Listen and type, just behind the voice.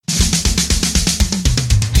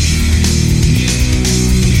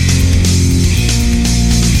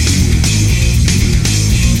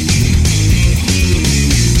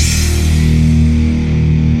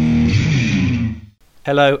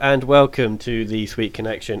Hello and welcome to the Sweet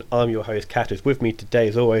Connection. I'm your host, Catus. With me today,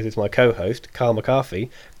 as always, is my co-host, Kyle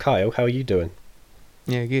McCarthy. Kyle, how are you doing?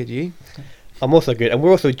 Yeah, good. You? I'm also good, and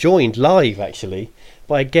we're also joined live, actually,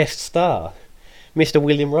 by a guest star, Mr.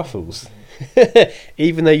 William Ruffles.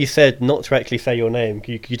 Even though you said not to actually say your name,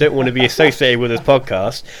 you don't want to be associated with this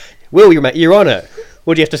podcast. Will, you're on it.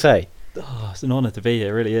 What do you have to say? Oh, it's an honour to be here,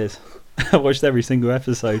 it really is. I watched every single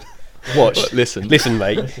episode. Watch. Listen,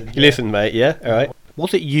 mate. Listen, mate, yeah? All right.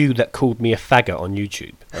 Was it you that called me a faggot on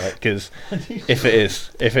YouTube? All right, because if it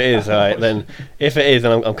is, all right, then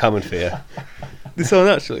I'm coming for you. this one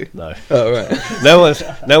actually? No. Oh right.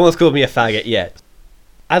 No one's called me a faggot yet.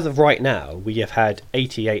 As of right now, we have had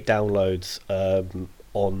 88 downloads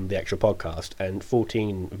on the actual podcast and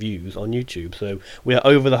 14 views on YouTube. So we are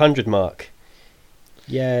over the 100 mark.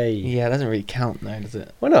 Yay! Yeah, it doesn't really count though, does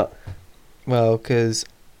it? Why not? Well, because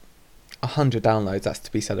 100 downloads, that's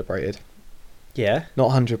to be celebrated. Yeah. Not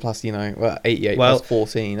 100 plus, 88 plus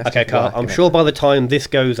 14. That's Okay, just Carl. whack, I'm innit? sure by the time this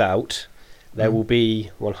goes out, there will be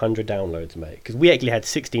 100 downloads, mate. Because we actually had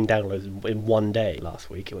 16 downloads in one day last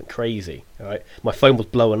week. It went crazy. All right, my phone was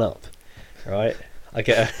blowing up. All right, I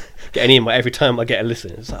get an email every time I get a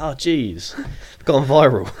listen. It's like, oh, jeez, it's gone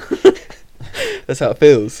viral. That's how it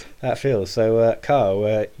feels. That feels so.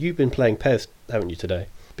 Carl, you've been playing PES, haven't you, today?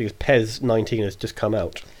 Because PES 19 has just come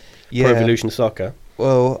out. Yeah. Pro Evolution Soccer.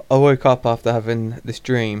 Well, I woke up after having this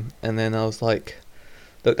dream, and then I was like,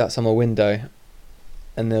 looked outside my window,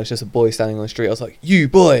 and there was just a boy standing on the street. I was like, "You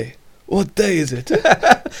boy, what day is it?"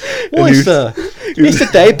 Why, sir? It's the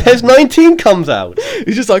day PES 19 comes out.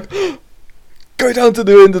 He's just like, "Go down to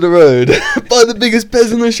the end of the road, buy the biggest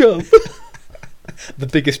Pez in the shop." The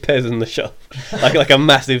biggest PES in the shop, like a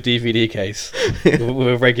massive DVD case with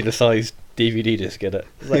a regular sized DVD disc in it.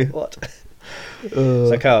 It's like, what?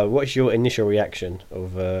 So, Carl, what's your initial reaction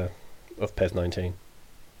of PES 19?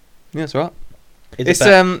 Yeah, that's right. Is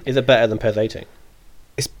it better than PES 18?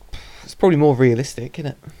 It's probably more realistic,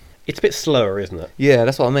 isn't it? It's a bit slower, isn't it? Yeah,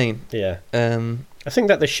 that's what I mean. Yeah. I think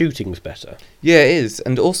that the shooting's better. Yeah, it is,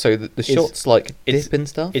 and also the shots like it's- dip and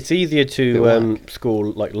stuff. It's easier Bit to whack. score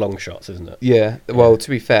like long shots, isn't it? Yeah. Well, to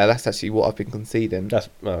be fair, that's actually what I've been conceding. That's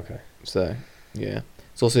okay. So, yeah,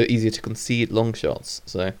 it's also easier to concede long shots.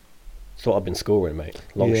 So. That's what I've been scoring, mate.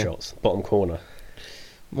 Long Yeah. shots, bottom corner.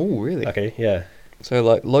 Oh, really? Okay, yeah. So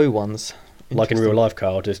like low ones. Like in real Interesting. life,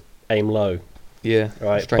 Carl, just aim low. Yeah.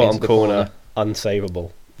 Right, straight bottom into the corner,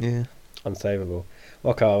 unsavable. Yeah. Unsavable.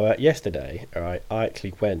 Well, Carl, yesterday, all right, I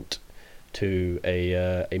actually went to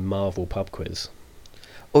a Marvel pub quiz.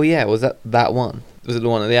 Oh yeah, was that one? Was it the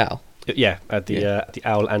one at the Owl? Yeah, at the Yeah. the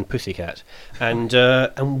Owl and Pussycat, and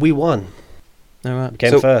we won. No, right.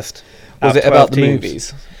 Came So first. was Out it of about 12 the teams.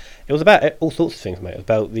 movies? It was about all sorts of things, mate. It was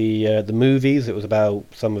about the movies. It was about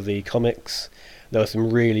some of the comics. There were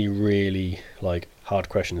some really, really like hard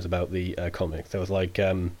questions about the comics. There was like,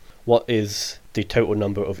 what is the total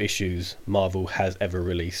number of issues Marvel has ever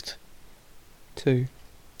released? 2.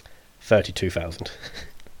 32,000.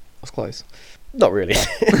 That's close. Not really.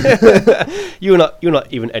 You're not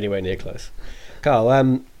even anywhere near close.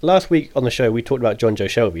 Carl, last week on the show we talked about John Joe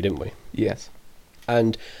Shelby, didn't we? Yes.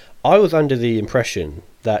 And I was under the impression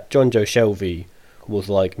that John Joe Shelby was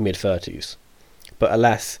like mid-30s. But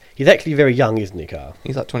alas, he's actually very young, isn't he, Carl?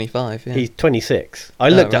 He's like 25. Yeah. He's 26. I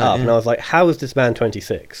looked it right, up yeah. and I was like, how is this man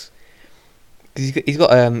 26? 'Cause he's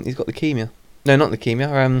got leukemia. No, not leukemia.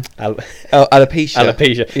 Al- Alopecia.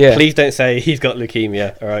 Alopecia. Yeah. Please don't say he's got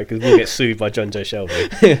leukemia, all right, because we'll get sued by John Joe Shelby.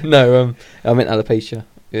 No, I meant alopecia.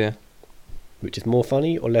 Yeah. Which is more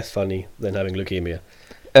funny or less funny than having leukemia?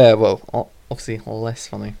 Well, obviously less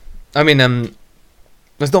funny. I mean,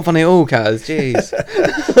 it's not funny at all, Kaz. Jeez.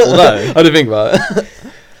 Although, I didn't think about it.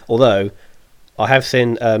 although, I have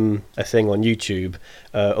seen a thing on YouTube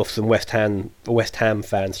of some West Ham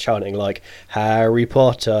fans chanting like, "Harry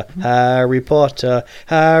Potter, Harry Potter,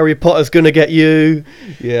 Harry Potter's gonna get you."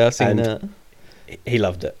 Yeah, I've seen And that. He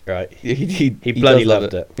loved it, right? Yeah, he bloody does love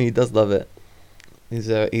loved it. He does love it.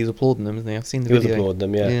 He's applauding them, isn't he? I've seen the He was video. applauding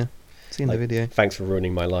them, yeah. Seen Like, the video. Thanks for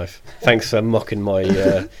ruining my life. Thanks for mocking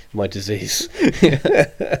my my disease.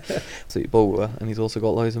 Sweet baller, and he's also got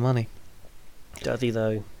loads of money. Does he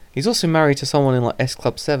though? He's also married to someone in like S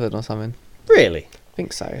Club 7 or something. Really? I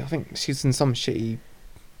think so. I think she's in some shitty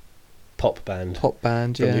Pop band. pop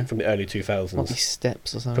band. From, Yeah. from the early Might be 2000s.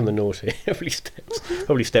 Steps or something. From the naughty.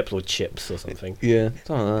 Probably Steps or Chips or something. Yeah,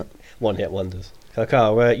 something like that. One hit wonders. So,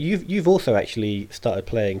 Carl, you've also actually started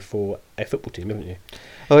playing for a football team, haven't you?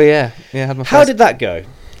 Oh yeah, yeah. I had my How first. did that go?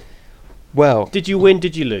 Well, Did you win?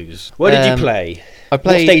 Did you lose? Where did you play? I What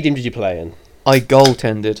played. stadium did you play in? I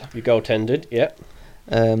goaltended. You goaltended, yeah.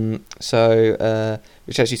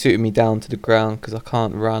 Which actually suited me down to the ground because I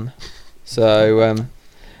can't run. So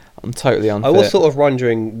I'm totally unfit. I was sort of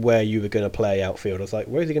wondering where you were going to play outfield. I was like,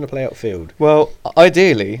 where is he going to play outfield? Well,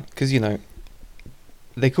 ideally, because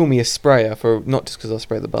they call me a sprayer for not just because I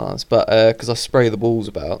spray the bars, but because I spray the balls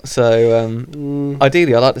about. So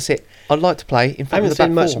ideally, I'd like to play in I front haven't of the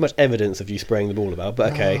seen back four. much evidence of you spraying the ball about,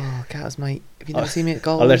 but okay. Oh, Gaz, mate, have you never seen me at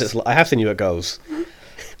goals? I'll let it I have seen you at goals.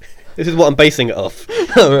 This is what I'm basing it off.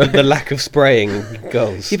 The lack of spraying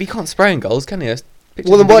goals. Yeah, but you can't spray in goals, can you?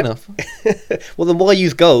 Well, then why? Enough. Well, then why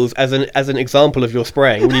use goals as an example of your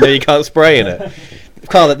spraying when you know you can't spray in it?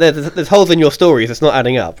 Carl, there's holes in your stories that's not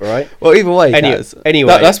adding up, all right? Well, either way, Gaz,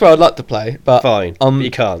 anyway, that's where I'd like to play, but fine. But you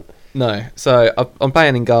can't. No, so I'm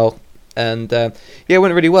playing in goal, and it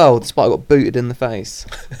went really well, despite I got booted in the face.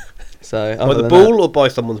 So By the ball or by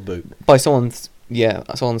someone's boot? By someone's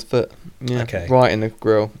foot. Yeah, Okay. right in the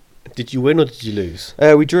grill. Did you win or did you lose?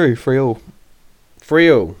 We drew 3-3.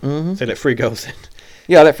 3-3. Mm-hmm. So let 3 goals in.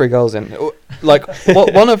 Yeah, I let 3 goals in. Like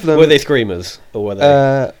one of them. Were they screamers or were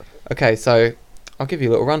they? Okay, so I'll give you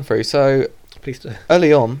a little run through. So Please do.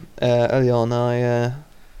 early on, I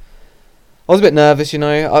was a bit nervous.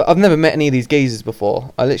 I've never met any of these geezers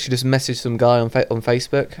before. I literally just messaged some guy on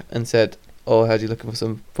Facebook and said, "Oh, heard you looking for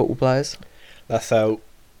some football players?" That's how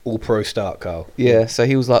all pros start, Carl. Yeah. So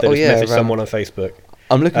he was like, They "Oh just yeah, message someone on Facebook.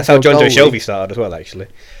 I'm looking." That's for how a John Joe goalie." Shelby started as well, actually.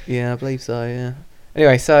 Yeah, I believe so. Yeah.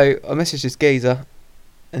 Anyway, so I messaged this geezer,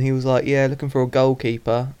 and he was like, "Yeah, looking for a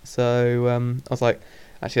goalkeeper." So I was like,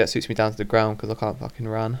 "Actually, that suits me down to the ground because I can't fucking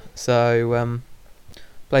run." So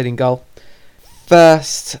played in goal.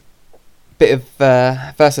 First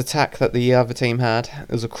attack that the other team had,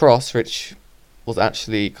 it was a cross, which was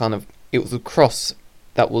actually it was a cross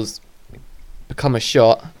that was become a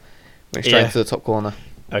shot, went straight into the top corner.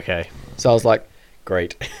 Okay. So I was like,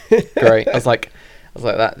 Great. great. I was like,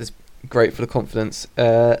 that is great for the confidence.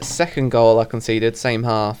 Second goal I conceded, same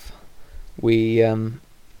half. We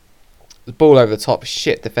the ball over the top,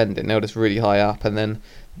 shit defending. They were just really high up, and then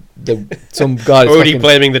some guy Already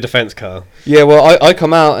blaming the defence, Carl. Yeah, well, I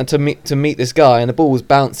come out and to meet this guy, and the ball was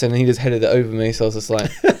bouncing, and he just headed it over me. So I was just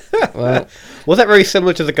like, well, Was that very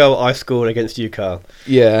similar to the goal I scored against you, Carl?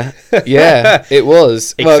 yeah, it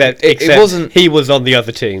was. Except it wasn't. He was on the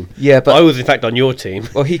other team. Yeah, but I was in fact on your team.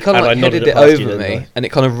 well, he kind of and I like nodded headed it it past you, over didn't me, I? and it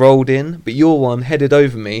kind of rolled in. But your one headed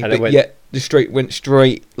over me, And it but went yet went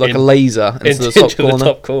straight like a laser into the top corner.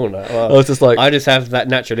 top corner. Well, I was just like, I just have that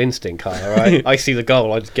natural instinct, Carl. All right, I see the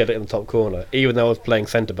goal, I just get it in the top corner, even though I was playing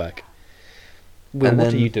centre back. Will, And what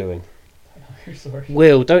then- are you doing? Sorry.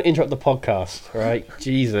 Will, don't interrupt the podcast. All right,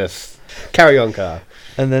 Jesus. Carry on, Carl.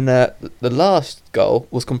 and then the last goal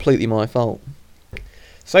was completely my fault.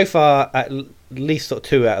 So far, at least sort of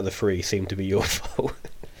 2 out of the 3 seem to be your fault.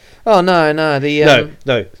 Oh no, the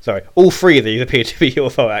No, sorry. All 3 of these appear to be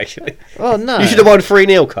your fault, actually. Oh no, You should have won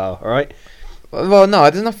 3-0, Carl. All right. Well, no,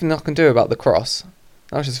 there's nothing I can do about the cross.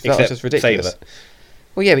 That was just Except ridiculous. save it.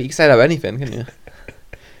 Well, yeah, but you can say that about anything, couldn't you?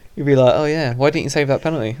 You'd be like, oh yeah, why didn't you save that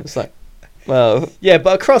penalty? It's like, well, Yeah,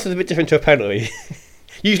 but a cross is a bit different to a penalty.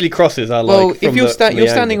 Usually crosses are well, like. if from you're the you're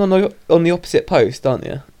standing angle. on the opposite post, aren't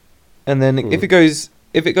you? And then if Mm.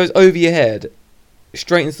 it goes over your head,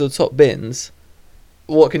 straight into the top bins,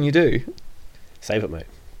 what can you do? Save it, mate.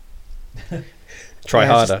 Try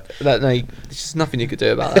Yeah, it's harder. there's just nothing you could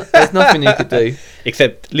do about that. There's nothing you could do.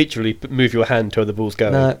 Except literally move your hand to where the ball's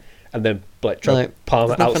going, No, and then like try No, to palm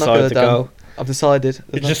there's it nothing I outside could've the done. goal. I've decided. You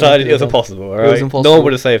there's nothing I decided it was could've done. impossible, It was alright? No impossible. one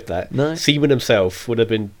would have saved that. No. Seaman himself would have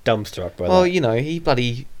been dumbstruck by Well, that. he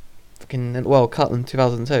bloody fucking Cutland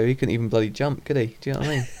 2002. He couldn't even bloody jump, could he? Do you know what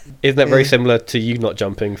I mean? Isn't that very Yeah. similar to you not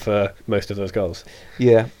jumping for most of those goals?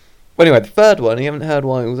 Yeah. Well, anyway, the third one, you haven't heard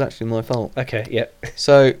why it was actually my fault. Okay, yeah.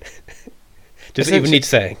 So Does it even Essentially- need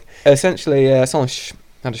saying? essentially, someone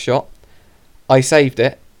had a shot. I saved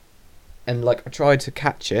it, and like I tried to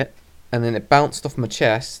catch it, and then it bounced off my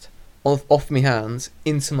chest, off my hands,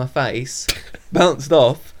 into my face, bounced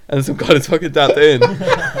off, and some guy just fucking dabbed it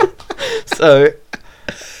in. So,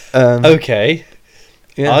 Okay.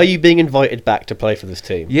 yeah, Are you being invited back to play for this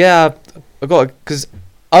team? yeah, I got because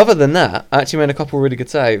other than that, I actually made a couple of really good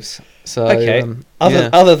saves. So, Okay. yeah.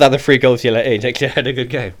 Other than the 3 goals you let in, you actually had a good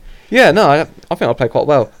game. Yeah, no, I think I played quite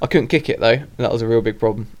well. I couldn't kick it though, and that was a real big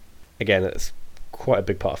problem. Again, it's quite a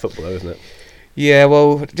big part of football, though, isn't it? Yeah,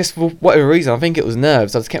 well, just for whatever reason, I think it was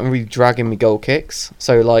nerves. I just kept really dragging me goal kicks.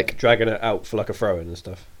 So like, Dragging it out for like a throw-in and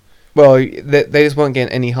stuff. well, they just weren't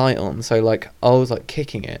getting any height on. So like, I was like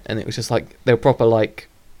kicking it, and it was just like they were proper like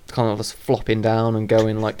kind of just flopping down and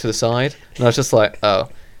going like to the side, and I was just like, oh,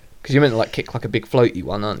 Because you're meant to like kick like a big floaty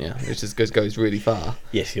one, aren't you? Which just goes really far.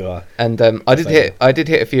 Yes, you are. And I did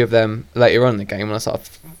hit a few of them later on in the game when I sort of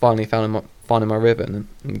finally finding my rhythm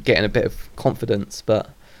and getting a bit of confidence.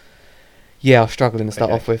 But yeah, I was struggling to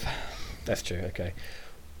start off with. That's true. Okay.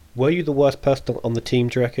 Were you the worst person on the team,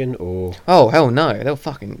 do you reckon, or? Oh hell no! They were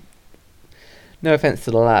fucking. No offense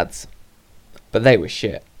to the lads, but they were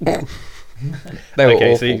shit. They were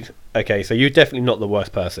awful. So you're definitely not the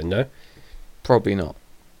worst person, no? Probably not.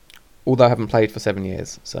 Although I haven't played for 7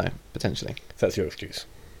 years, so potentially. So that's your excuse.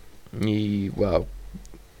 Well,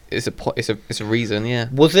 it's a reason, yeah.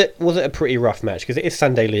 Was it a pretty rough match? Because it is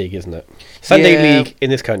Sunday League, isn't it? Sunday League in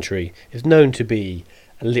this country is known to be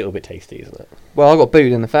a little bit tasty, isn't it? Well, I got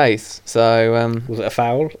booed in the face, so... was it a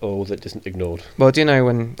foul, or was it just ignored? Well, do you know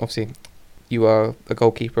when, obviously, you are a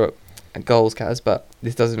goalkeeper at goals, Kaz, but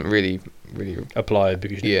this doesn't really apply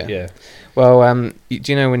because... Yeah. Well, do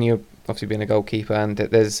you know when you're obviously being a goalkeeper and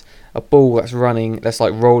there's a ball that's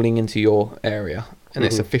like rolling into your area, and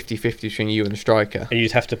it's a 50-50 between you and the striker. And you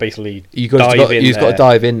just have to basically you've got to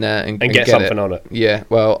dive in there and get something on it. Yeah,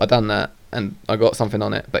 well, I done that, and I got something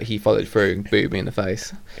on it, but he followed through and booted me in the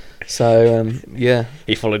face. So, yeah.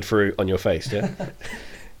 He followed through on your face, yeah?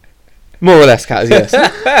 More or less, Kaz, yes.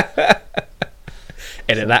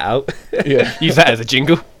 Edit that out. Yeah. Use that as a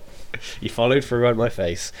jingle. You followed through on my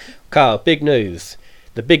face. Carl, big news.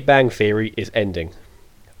 The Big Bang Theory is ending.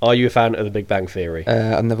 Are you a fan of The Big Bang Theory?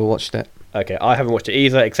 I've never watched it. Okay, I haven't watched it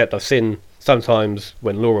either, except I've seen sometimes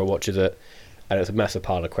when Laura watches it, and it's a massive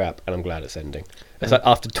pile of crap, and I'm glad it's ending. It's like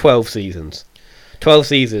after 12 seasons. 12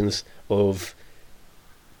 seasons of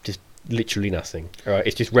just literally nothing. All right,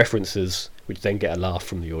 it's just references which then get a laugh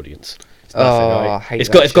from the audience. It's nothing, right? I hate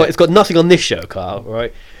it's got nothing on this show, Carl, all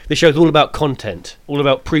right? This show's all about content, all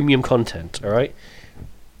about premium content, all right?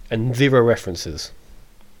 And zero references.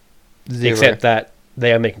 Zero. Except that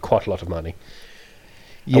they are making quite a lot of money.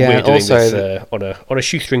 Yeah, and we're doing also this on a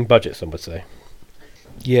shoestring budget, some would say.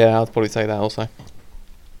 Yeah, I'd probably say that also.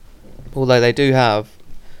 Although they do have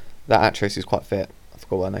that actress who's quite fit. I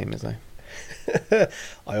forgot what her name is though.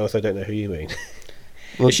 I also don't know who you mean.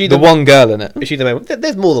 Well, is she the one girl in it? Is she the main?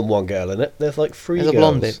 There's more than one girl in it. There's like three There's girls. a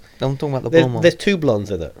blonde bit. I'm talking about the blonde one. There's two blondes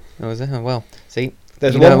in it. Oh, is it? Oh, well, see,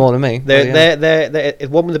 There's you one know more than me. There's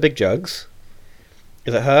one with the big jugs.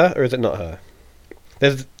 Is it her or is it not her?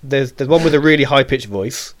 There's one with a really high pitched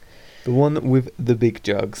voice. The one with the big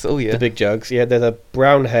jugs. Oh yeah. The big jugs. Yeah. There's a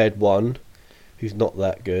brown haired one, who's not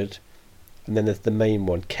that good, and then there's the main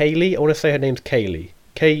one, Kaylee. I want to say her name's Kaylee.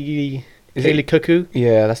 Kaylee Cuckoo.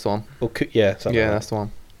 Yeah, that's the one. Or yeah. Yeah, that's the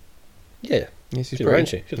one. Yeah. Yeah, she's right,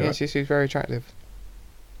 pretty. She's yeah, right. she's very attractive.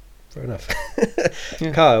 Fair enough.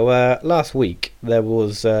 Yeah. Carl, last week there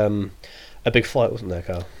was a big fight, wasn't there,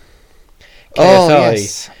 Carl? Oh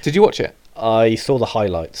yes. Did you watch it? I saw the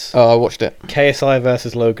highlights. Oh, I watched it. KSI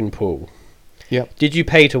versus Logan Paul. Yep. Did you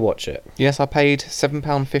pay to watch it? Yes, I paid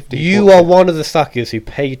 £7.50. You are one of the suckers who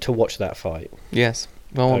paid to watch that fight. Yes.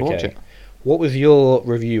 Well, I want to watch it. What was your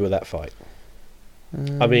review of that fight?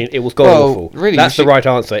 I mean, it was god awful. Really, that's the right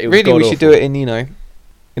answer. It was really, we god should do it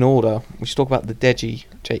in order. We should talk about the Deji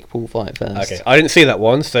Jake Paul fight first. Okay, I didn't see that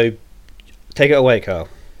one, so take it away, Carl.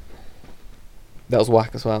 That was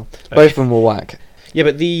whack as well. Okay. Both of them were whack. Yeah,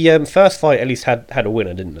 but the first fight at least had a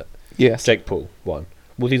winner, didn't it? Yes. Jake Paul won.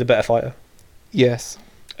 Was he the better fighter? Yes.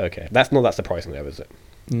 Okay, that's not that surprising though, is it?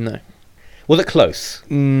 No. Was it close?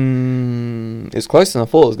 It's closer than I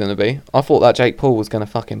thought it was going to be. I thought that Jake Paul was going to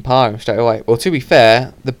fucking power him straight away. Well, to be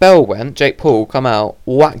fair, the bell went, Jake Paul come out,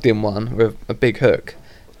 whacked him one with a big hook,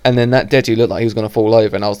 and then that Deji looked like he was going to fall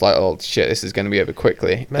over, and I was like, oh shit, this is going to be over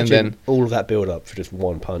quickly. Imagine and then all of that build up for just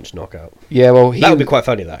one punch knockout. Yeah, well, that would be quite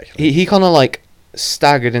funny, that actually. He kind of like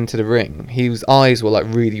staggered into the ring. His eyes were like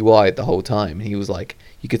really wide the whole time. He was like,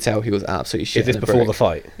 you could tell he was absolutely shit. Is this before the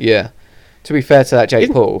fight? Yeah. To be fair to that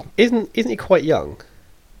Jake Paul, isn't he quite young?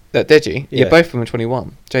 That Deji? Yeah. Yeah, both of them are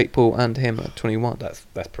 21. Jake Paul and him are 21.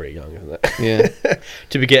 That's pretty young, isn't it? Yeah.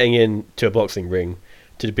 To be getting into a boxing ring,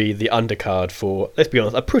 to be the undercard for, let's be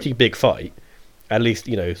honest, a pretty big fight, at least,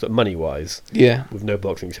 sort of money-wise. Yeah. With no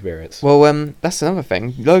boxing experience. Well, that's another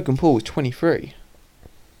thing. Logan Paul is 23.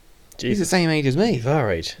 Jesus. He's the same age as me. He's our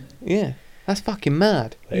age. Yeah. That's fucking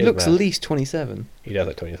mad. That He is looks mad. at least 27. He does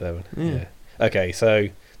look 27. Yeah. Okay, so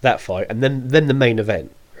that fight, and then the main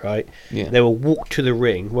event, right? Yeah. They were walked to the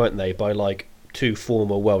ring, weren't they, by like two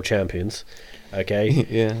former world champions. Okay.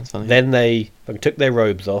 Yeah, that's funny. Then they took their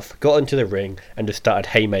robes off, got into the ring, and just started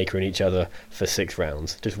haymakering each other for 6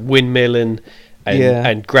 rounds, just windmilling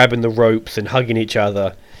and grabbing the ropes and hugging each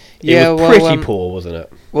other. It was pretty poor, wasn't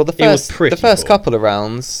it? Well, the first couple of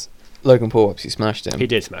rounds, Logan Paul obviously smashed him. He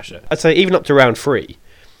did smash it. I'd say even up to round 3,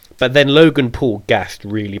 But then Logan Paul gassed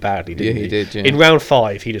really badly, didn't he? he did. Yeah. In round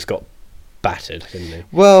 5, he just got battered, didn't he?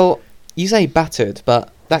 Well, you say battered,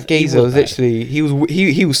 but that geezer was was bad. literally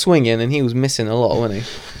he was swinging and he was missing a lot, wasn't he?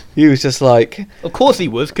 He was just like, Of course he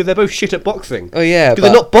was, because they're both shit at boxing. oh yeah,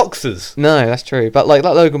 Because they're not boxers. No, that's true. But like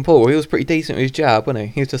that Logan Paul, he was pretty decent with his jab, wasn't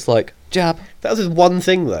he? He was just like jab. That was his one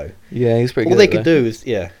thing, though. Yeah, he was pretty All good. they at could it, do is,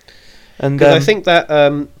 yeah. And Because I think that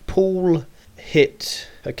Paul hit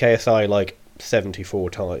a KSI like 74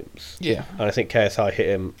 times. yeah. And I think KSI hit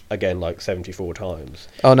him again like 74 times.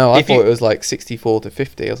 Oh no, I If thought you- it was like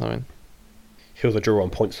 64-50 or something. He was a draw on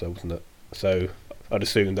points, though, wasn't it? So I'd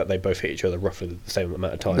assume that they both hit each other roughly the same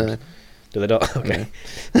amount of times. No. Do they not? Okay.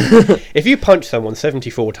 If you punch someone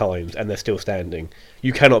 74 times and they're still standing,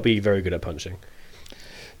 you cannot be very good at punching.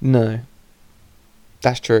 No.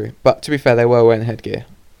 That's true. But to be fair, they were wearing headgear.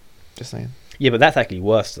 Just saying. Yeah, but that's actually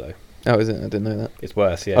worse, though. Oh, is it? I didn't know that. It's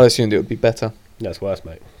worse, yeah. I assumed it would be better. No, it's worse,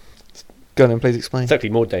 mate. Go on, then, please explain. It's actually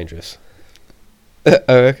more dangerous. Oh,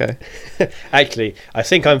 okay. Actually, I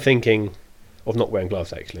think I'm thinking of not wearing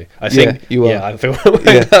gloves. Actually, I think you are. Yeah, I feel wearing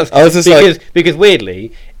Yeah. gloves. I was just because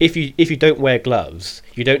weirdly, if you don't wear gloves,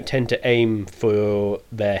 you don't tend to aim for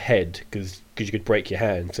their head because you could break your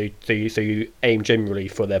hand. So you aim generally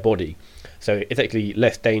for their body. So it's actually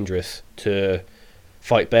less dangerous to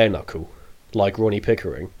fight bare knuckle like Ronnie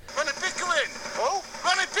Pickering Ronnie Pickering! Oh?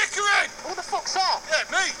 Ronnie Pickering! Who the fuck's that?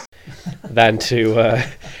 Yeah, me! than to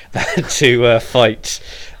fight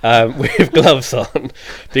with gloves on,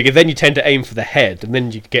 because then you tend to aim for the head and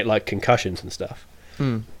then you get like concussions and stuff.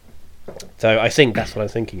 Hmm. So I think that's what I'm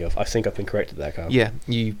thinking of. I think I've been corrected there, Carl. Yeah,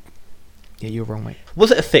 you're wrong, mate. Was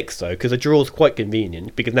it a fix though? Because a draw's quite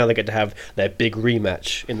convenient because now they get to have their big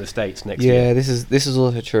rematch in the States next Yeah, year. this is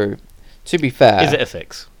also true. To be fair, Is it a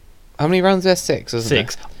fix? how many rounds? There's 6, isn't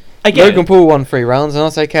 6. there? Again, Logan Paul won 3 rounds, and I'll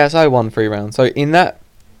say KSI won 3 rounds. So in that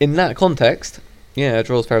context, yeah, a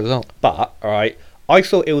draw's fair result. but alright, I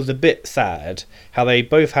thought it was a bit sad how they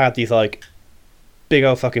both had these like big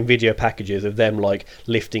old fucking video packages of them like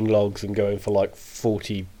lifting logs and going for like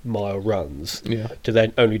 40-mile runs. Yeah. To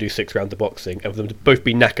then only do 6 rounds of boxing and for them to both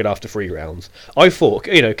be knackered after 3 rounds. I thought,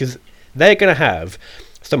 because they're going to have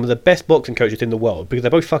some of the best boxing coaches in the world because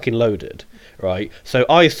they're both fucking loaded, right? So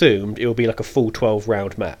I assumed it would be like a full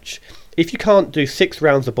 12-round match. If you can't do 6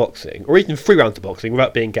 rounds of boxing, or even 3 rounds of boxing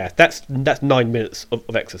without being gassed, that's 9 minutes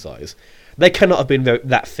of exercise. They cannot have been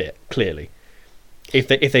that fit, clearly. If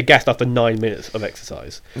they're gassed after 9 minutes of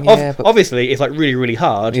exercise. Yeah, but- Obviously, it's like really, really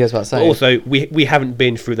hard. Yeah, I was about to say. But also, we haven't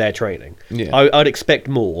been through their training. Yeah. I'd expect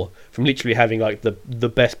more from literally having like the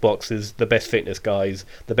best boxers, the best fitness guys,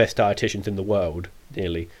 the best dietitians in the world,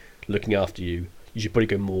 nearly looking after you. You should probably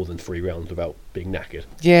go more than 3 rounds without being knackered.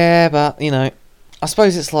 Yeah, but I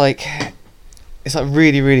suppose it's like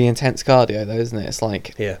really, really intense cardio, though, isn't it? It's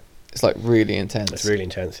like Yeah, really intense. it's really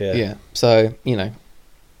intense. Yeah. Yeah. So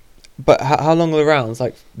but how long are the rounds?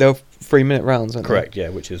 Like they were 3-minute rounds, weren't they? Correct. Yeah,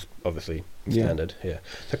 which is obviously Yeah. standard. Yeah.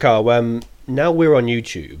 So, Carl, now we're on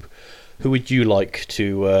YouTube. Who would you like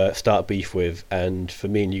to start beef with, and for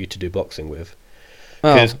me and you to do boxing with?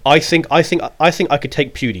 Because Oh, I think I could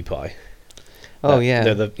take PewDiePie.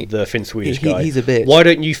 yeah. The Finn Swedish guy. He's a bitch. Why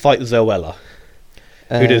don't you fight Zoella,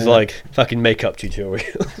 who does Uh, like fucking makeup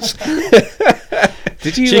tutorials?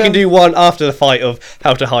 Did you? She can do one after the fight of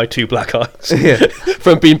how to hide 2 black eyes Yeah.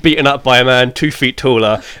 from being beaten up by a man 2 feet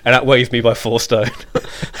taller and outweighs me by 4 stone,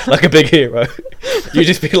 like a big hero. You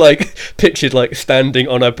just be like pictured like standing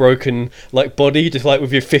on a broken like body, just like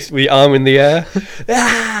with your arm in the air.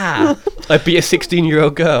 Ah! I beat a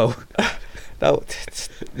 16-year-old girl.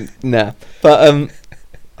 Nah. But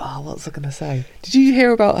what was I gonna say? Did you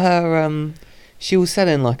hear about her? She was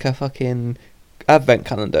selling like a fucking advent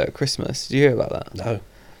calendar at Christmas. Did you hear about that? No,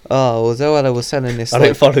 Oh, well, Zoella was selling this. I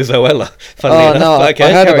don't follow Zoella. Funnily Oh enough, no, but I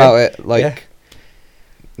okay, heard carry about on. it. Like, Yeah.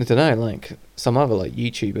 I don't know, like some other like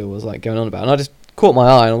YouTuber was like going on about it, and I just caught my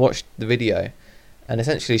eye and I watched the video. And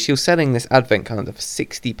essentially, she was selling this advent calendar for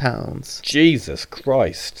 £60, Jesus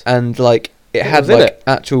Christ. and like it What had was in like it?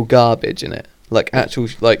 actual garbage in it, like actual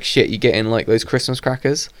like shit you get in like those Christmas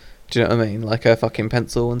crackers. Do you know what I mean? Like a fucking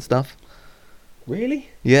pencil and stuff. Really?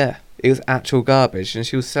 Yeah, it was actual garbage, and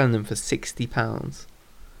she was selling them for £60.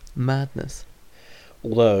 Madness.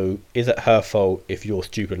 Although, is it her fault if you're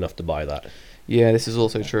stupid enough to buy that? Yeah, this is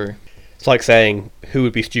also true. It's like saying, who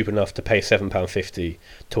would be stupid enough to pay £7.50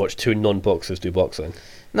 to watch 2 non-boxers do boxing?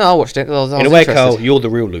 No, I watched it. 'Cause I was In a way, interested. Carl, you're the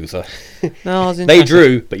real loser. No, I was They interested.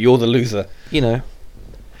 drew, but you're the loser. You know.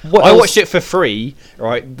 What I else- watched it for free,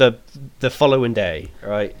 right, the following day,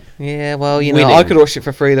 right? Yeah, well, you know, Winning. I could watch it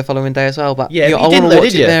for free the following day as well, but Yeah, but I you want didn't to though,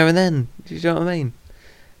 watch did it you? there and then. Do you know what I mean?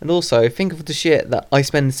 And also, think of the shit that I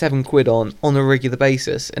spend £7 on a regular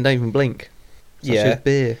basis and don't even blink. Such Yeah. as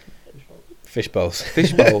beer. Fish bowls.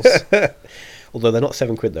 Fish bowls. Although they're not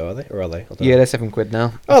 £7, though, are they? Or are they? I don't Yeah, know. they're £7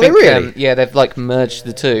 now. Oh, I they think, really? yeah, they've like merged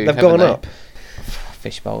the two. They've haven't gone they? up.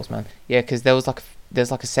 Fish bowls, man. Yeah, because there's like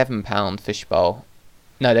a £7 fish bowl.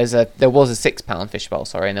 No, there was a £6 fish bowl,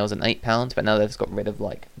 sorry, and there was an £8, but now they've just got rid of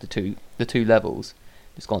like the two levels.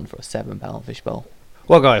 It's gone for a £7 fish bowl.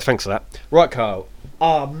 Well, guys, thanks for that. Right, Carl.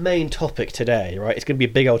 Our main topic today, right? It's going to be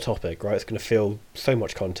a big old topic, right? It's going to fill so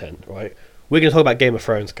much content, right? We're going to talk about Game of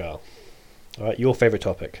Thrones, Carl. All right, your favourite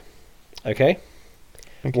topic. Okay?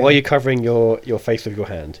 Why are you covering your face with your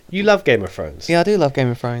hand? You love Game of Thrones. Yeah, I do love Game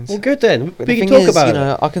of Thrones. Well, good then. But We the can thing talk is, about you it.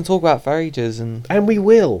 know, I can talk about it for ages, and And we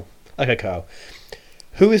will. Okay, Carl.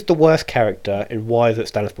 Who is the worst character and why is it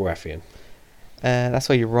Stannis Baratheon? that's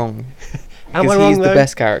where you're wrong. Am I Because wrong, he's though? the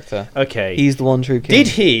best character. Okay. He's the one true king. Did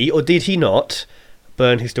he or did he not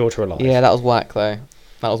burn his daughter alive? Yeah, that was whack though.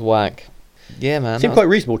 That was whack. Yeah, man. Seemed quite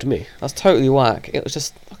reasonable to me. That's totally whack. It was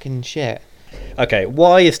just fucking shit. Okay,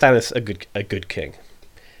 why is Stannis a good king?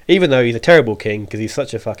 Even though he's a terrible king because he's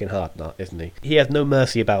such a fucking hard nut, isn't he? He has no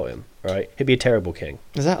mercy about him, right? He'd be a terrible king.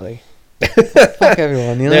 Exactly. Fuck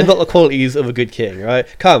everyone, you know. They're not the qualities of a good king, right?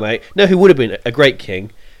 Come on, mate. Know who would have been a great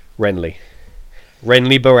king? Renly.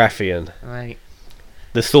 Renly Baratheon. Right.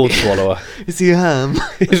 The sword swallower. Is he a ham?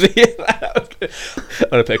 Is he? I'm going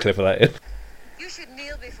to put a clip of that in. You should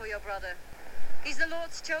kneel before your brother. He's the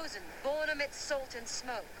Lord's chosen, born amidst salt and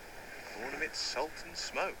smoke. Born amidst salt and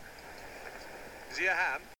smoke. Is he a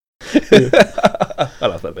ham? I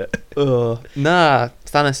love that bit. Nah,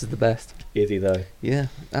 Stannis is the best. Is he though? Yeah,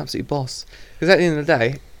 absolute boss. Because at the end of the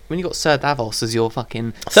day, when you got Sir Davos as your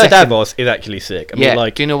fucking Sir second- Davos is actually sick. I yeah. mean,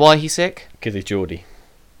 like, Do you know why he's sick? because he's Geordie.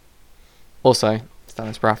 Also,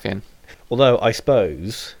 Stannis Baratheon. Although I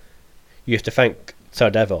suppose you have to thank Sir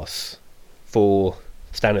Davos for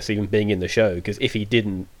Stannis even being in the show, because if he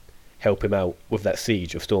didn't help him out with that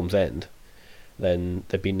siege of Storm's End, then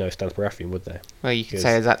there'd be no Stannis Baratheon, would there? Well, you could Yes.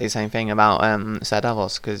 say exactly the same thing about Sir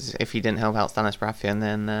Davos, because if he didn't help out Stannis Baratheon,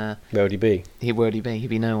 then Where would he be? where would he be? He'd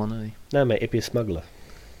be no one, would he? No, mate, he'd be a smuggler.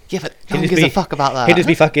 Yeah, but He'd no one just gives a be- fuck about that. He'd just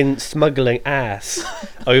be fucking smuggling ass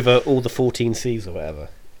over all the 14 seas or whatever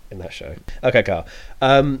in that show. Okay, Carl.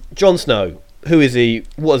 Jon Snow. Who is he?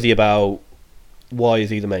 What is he about? Why is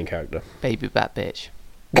he the main character? Baby bat bitch.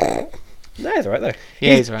 No, he's alright though.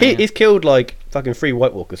 Yeah, he's alright, yeah. He's killed like fucking 3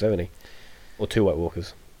 White Walkers, hasn't he? Or 2 White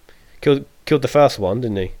Walkers. Killed the first one,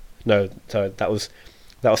 didn't he? No, so that was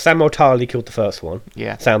Samuel Tarly killed the first one.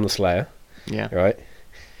 Yeah, Sam the Slayer, yeah. right?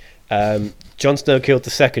 Jon Snow killed the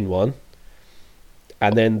second one,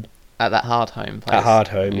 and then At that hard home place. at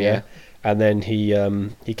Hardhome, yeah. Yeah. And then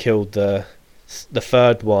he killed the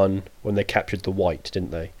third one when they captured the White,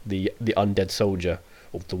 didn't they? The undead soldier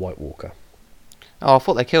of the White Walker. Oh, I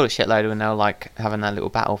thought they killed a shitload when they were like having that little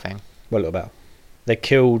battle thing. Well, about they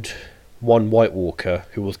killed one White Walker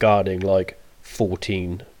who was guarding like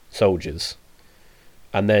 14 soldiers,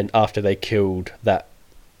 and then after they killed that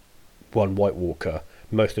one White Walker,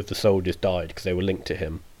 most of the soldiers died because they were linked to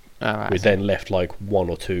him. Alright. We then left like 1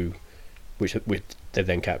 or 2, which they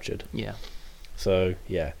then captured. Yeah. So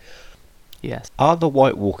yeah, Yes. are the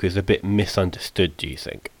White Walkers a bit misunderstood? Do you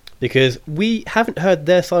think? Because we haven't heard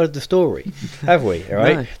their side of the story, have we? All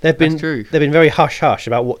right, No, they've been that's true. they've been very hush hush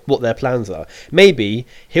about what their plans are. Maybe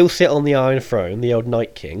he'll sit on the Iron Throne, the old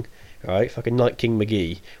Night King, all right, fucking Night King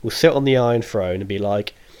McGee will sit on the Iron Throne and be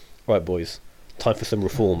like, "Right, boys, time for some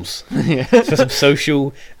reforms, Yeah. for some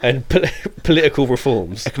social and political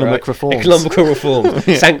reforms, Economic right? reforms. economical reforms,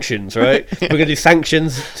 Yeah. sanctions, right? We're gonna do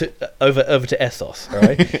sanctions over to Essos, all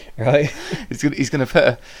right, right."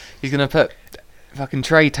 He's gonna put fucking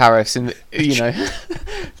trade tariffs in, you know,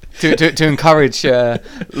 to encourage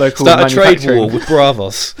local Start a trade manufacturing. war with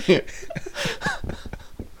Bravos. I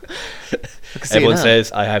can see it Everyone now.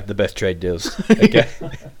 says I have the best trade deals. Okay,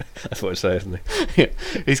 that's what it says, isn't it?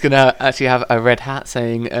 Yeah. He's gonna actually have a red hat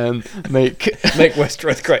saying make Make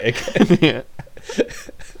Westeros great again. yeah.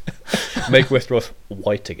 Make Westeros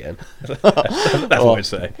white again. That's what I'd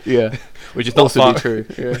say. Yeah, Which is not possibly far. true.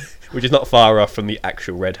 Yeah. Which is not far off from the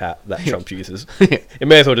actual red hat that Trump uses. Yeah. It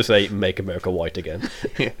may as well just say "Make America white again."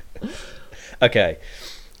 Yeah. Okay,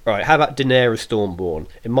 all right. How about Daenerys Stormborn?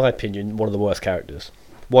 In my opinion, one of the worst characters.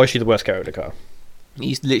 Why is she the worst character, Carl?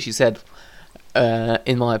 You literally said,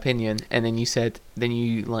 in my opinion, and then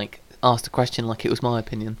you like asked a question like it was my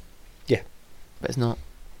opinion. Yeah. But it's not.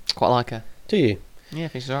 Quite like her. Do you? Yeah, I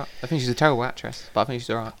think she's alright. I think she's a terrible actress, but I think she's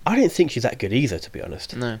alright. I didn't think she's that good either, to be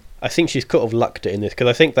honest. No. I think she's kind of lucked it in this because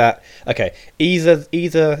I think that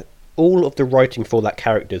either all of the writing for that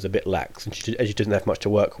character is a bit lax, and she doesn't have much to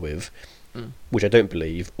work with, which I don't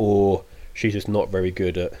believe, or she's just not very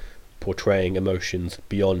good at portraying emotions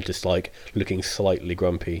beyond just like looking slightly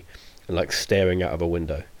grumpy and like staring out of a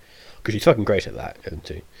window. Because she's fucking great at that, isn't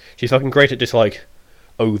she? She's fucking great at just like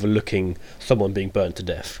overlooking someone being burned to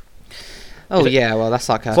death. Oh yeah, well that's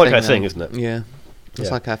like her It's like thing her now. thing, isn't it? Yeah, that's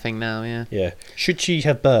Yeah. like her thing now. Yeah. Yeah. Should she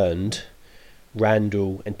have burned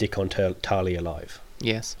Randall and Dickon Tarly alive?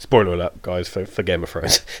 Yes. Spoiler alert, guys, for Game of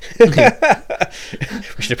Thrones. We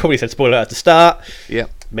should have probably said spoiler alert at the start. Yep.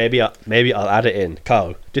 Maybe I'll add it in.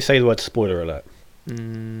 Carl, just say the word spoiler alert.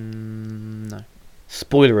 No.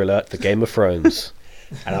 Spoiler alert for Game of Thrones.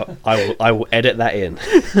 And I will edit that in.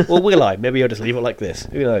 Or will I? Maybe I'll just leave it like this.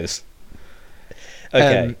 Who knows?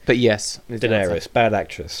 Okay. But yes, is the answer. Daenerys, bad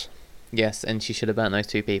actress. Yes, and she should have burnt those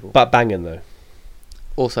two people. But banging though.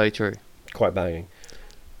 Also true. Quite banging.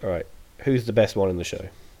 Alright. Who's the best one in the show?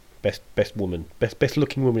 Best woman. Best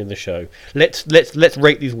looking woman in the show. Let's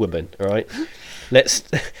rate these women, alright? Let's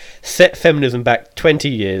set feminism back 20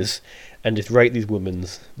 years and just rate these women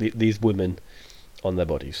on their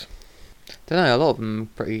bodies. Don't know. A lot of them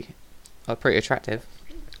are pretty attractive.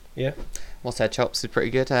 Yeah. What's her chops is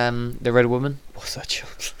pretty good. The Red Woman. What's that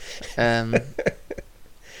choice? And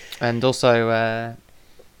also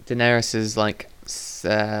Daenerys is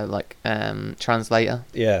translator.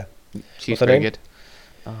 Yeah. She's What's her pretty name? good.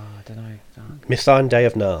 Oh, I don't know. Missandei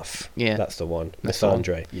of Narth. Yeah. That's the one. That's the one.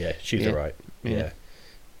 Missandei. Yeah, she's Yeah. alright. Yeah. Yeah.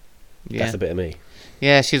 Yeah. That's a bit of me.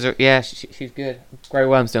 Yeah, she's good. Grey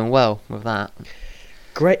Worm's doing well with that.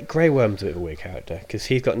 Grey Worm's a bit of a weird character because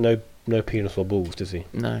he's got no penis or balls, does he?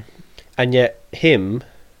 No. And yet him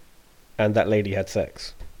and that lady had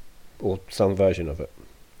sex, or some version of it.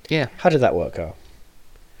 Yeah. How did that work out?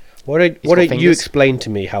 Why don't got you fingers. explain to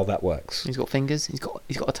me how that works? He's got fingers. He's got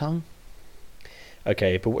a tongue.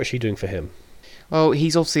 Okay, but what is she doing for him? Well,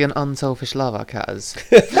 he's obviously an unselfish lover, Kaz.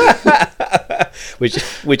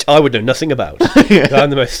 Which I would know nothing about. 'Cause I'm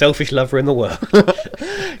the most selfish lover in the world.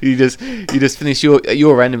 you just finish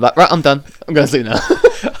your end and be like, right, I'm done. I'm going to sleep now.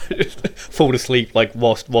 Fall asleep like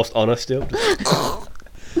whilst on her still.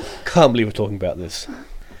 Can't believe we're talking about this.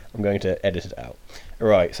 I'm going to edit it out.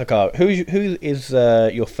 Right, so Carl, who is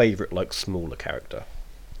your favourite like smaller character?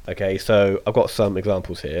 Okay, so I've got some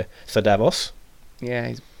examples here. Sir Davos, Yeah,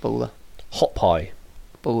 he's baller. Hot Pie,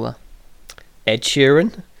 Baller. Ed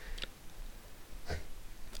Sheeran.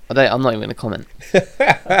 I'm not even going to comment.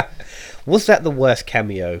 Was that the worst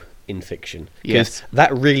cameo in fiction? 'Cause Yes.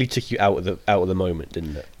 that really took you out of the moment,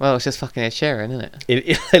 didn't it? Well, it's just fucking Ed Sheeran, isn't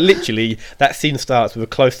it? It literally, that scene starts with a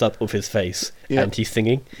close-up of his face Yeah. and he's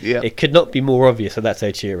singing. Yeah. It could not be more obvious that that's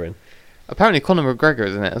Ed Sheeran. Apparently Conor McGregor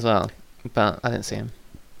is in it as well, but I didn't see him.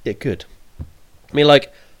 Yeah, good. I mean,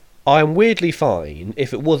 like, I'm weirdly fine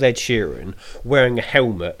if it was Ed Sheeran wearing a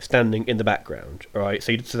helmet standing in the background, right?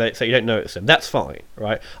 So you don't notice him. That's fine,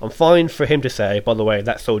 right? I'm fine for him to say, by the way,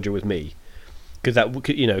 that soldier was me,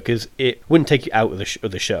 because it wouldn't take you out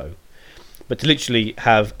of the show. But to literally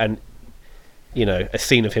have a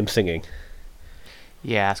scene of him singing,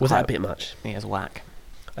 Yeah, it's was quite that a bit much? Yeah, it's whack.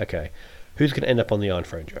 Okay, who's going to end up on the Iron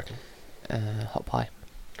Throne, do you reckon? Hot Pie.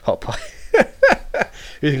 Hot Pie.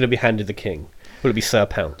 Who's going to be handed the king? Will it be Sir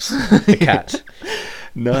Pounce, the cat,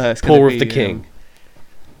 No, it's paw of the king,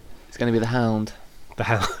 It's going to be the Hound. the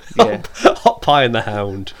hound? Yeah. Hot Pie and the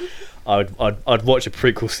Hound. I'd watch a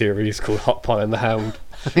prequel series called Hot Pie and the Hound.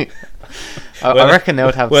 I reckon they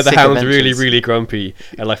would have where the sick hound's adventures. really, really grumpy,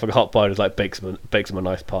 and like a hot pie just like bakes him a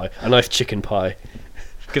nice pie, a nice chicken pie,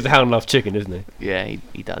 because the hound loves chicken, isn't he? Yeah,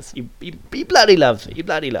 he does. He bloody loves it. He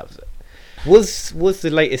bloody loves it. Was the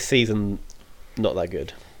latest season not that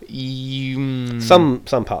good? Some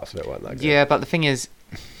parts of it weren't that good. Yeah, but the thing is,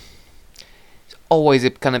 it's always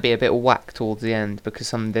going to be a bit whack towards the end because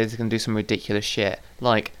they're going to do some ridiculous shit.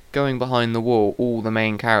 Like, going behind the wall, all the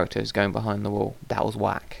main characters going behind the wall. That was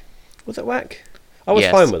whack. Was it whack? I was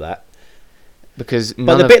Yes. fine with that. Because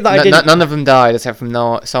But the bit that I didn't- none of them died except from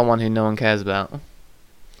someone who no one cares about.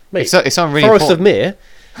 Mate, It's someone really Forrest of important.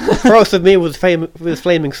 Mir. Forrest of Mir was with his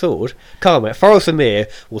flaming sword. Calm it. Forrest of Mir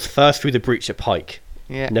was first through the breach at Pike.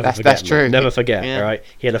 Yeah, Never that's forget. true. Mate. Never forget. Yeah. All right.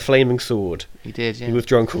 He had a flaming sword. He did, yeah. He was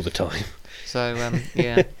drunk all the time. So,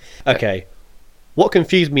 yeah. Okay. What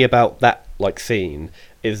confused me about that scene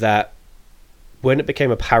is that when it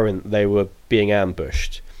became apparent they were being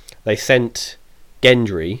ambushed, they sent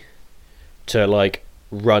Gendry to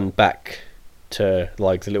run back to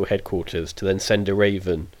the little headquarters to then send a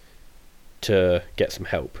raven to get some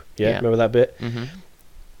help. Yeah. Remember that bit? hmm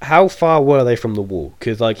How far were they from the wall?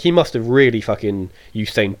 Because he must have really fucking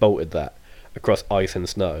Usain Bolted that across ice and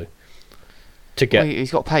snow. to get. Well,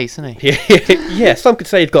 he's got pace, hasn't he? Yeah, some could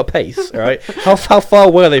say he's got pace. All right, how far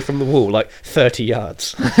were they from the wall? Like 30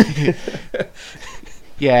 yards.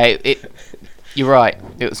 Yeah, you're right.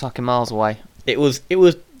 It was fucking miles away. It was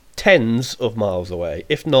tens of miles away,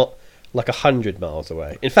 if not like 100 miles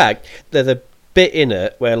away. In fact, there's a bit in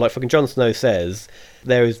it where like fucking Jon Snow says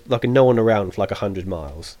there is like no one around for like 100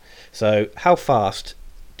 miles. So how fast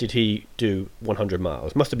did he do 100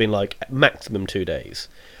 miles? Must have been like maximum 2 days.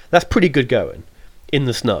 That's pretty good going in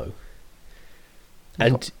the snow.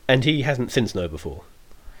 And he hasn't seen snow before.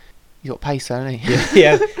 He's got pace, hasn't he?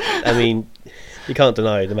 Yeah, I mean, you can't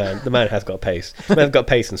deny the man. The man has got pace. The man's got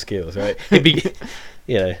pace and skills, right? He'd be,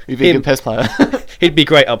 He'd be a good PES player. He'd be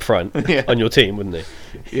great up front Yeah. on your team, wouldn't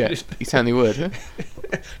he? Yeah, he certainly would.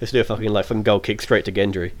 Let's do a fucking goal kick straight to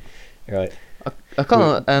Gendry, right? I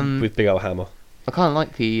kind of With big old hammer. I kind of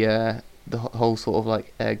like the whole sort of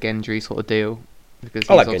like Gendry sort of deal because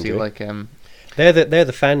I he's like obviously Gendry. like They're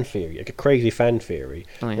the fan theory, like a crazy fan theory,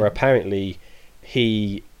 Oh, yeah. where apparently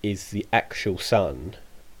he is the actual son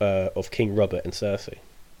of King Robert and Cersei.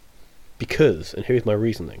 Because, and here's my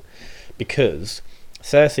reasoning, because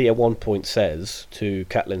Cersei at one point says to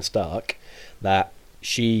Catelyn Stark that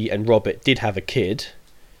she and Robert did have a kid,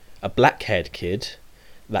 a black-haired kid,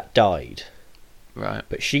 that died. right,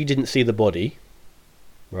 But she didn't see the body,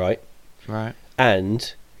 right? right,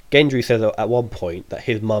 And Gendry says at one point that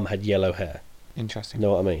his mum had yellow hair. interesting.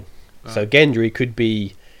 Know what I mean? So Right. Gendry could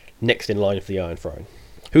be next in line for the Iron Throne.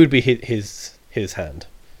 Who would be his hand?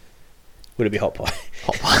 Would it be Hot Pie?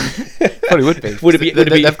 Hot Pie. Probably would be. Would it be- would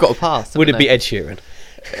it be- They've got a pass. Would it haven't be they? Ed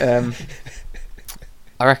Sheeran?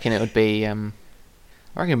 I reckon it would be. I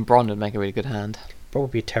reckon Bronn would make a really good hand.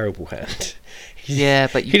 Probably a terrible hand. Yeah,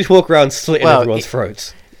 but He'd just walk around slitting Well, everyone's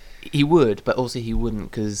throats. he would, but also he wouldn't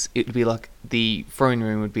because it would be like the throne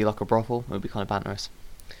room would be like a brothel. It would be kind of banterous.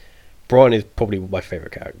 Bronn is probably my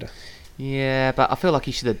favourite character. Yeah, but I feel like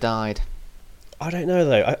he should have died. I don't know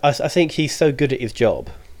though. I think he's so good at his job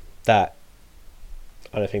that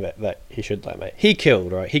I don't think that he should die, mate. He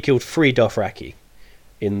killed 3 Dothraki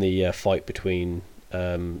in the fight between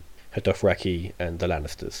Dothraki and the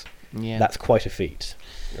Lannisters. Yeah. That's quite a feat,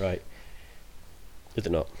 right? Is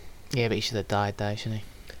it not? Yeah, but he should have died though, shouldn't he?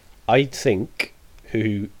 I think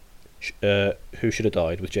who should have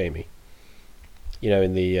died was Jaime. You know,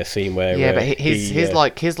 in the scene where Yeah, but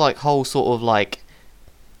his whole sort of like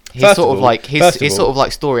his First sort of of all- like first his of sort all- of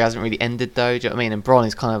like story hasn't really ended though. Do you know what I mean? And Bronn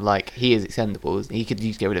is kind of like he is extendable. He could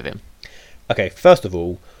just get rid of him. Okay, first of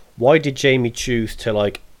all, why did Jaime choose to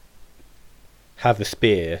like have the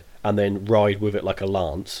spear and then ride with it like a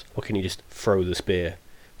lance, or can he just throw the spear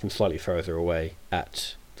from slightly further away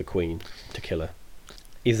at the Queen to kill her?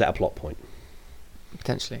 Is that a plot point?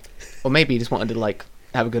 Potentially, or maybe he just wanted to like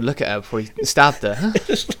have a good look at her before he stabbed her.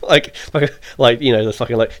 Just like you know, just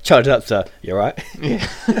fucking like charge up, sir. You alright? Yeah.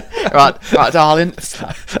 right, darling.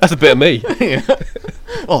 That's a bit of me. Yeah.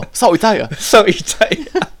 Oh, salty tater. Salty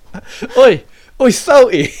tater. Oi,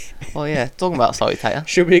 salty. Oh yeah, talking about salty tater.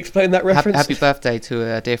 Should we explain that reference? Happy birthday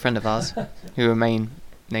to a dear friend of ours who remain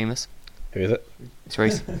nameless. Who is it? It's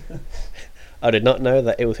Reese. I did not know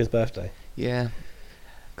that it was his birthday. Yeah.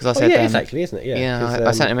 Because I Oh, said, yeah, it's actually, isn't it? Yeah. yeah, 'cause,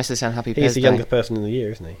 I sent him a message saying happy he's birthday. the youngest person in the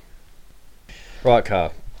year, isn't he? Right,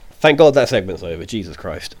 Carl. Thank God that segment's over. Jesus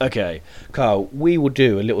Christ. Okay, Carl, we will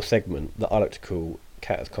do a little segment that I like to call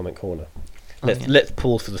Cat's Comment Corner. Oh, yeah. Let's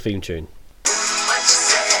pause for the theme tune.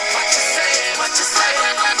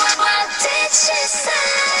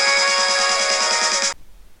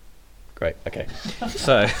 Great. Okay.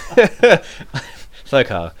 So,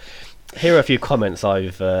 Carl, here are a few comments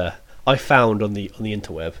I found on the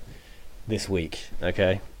interweb this week.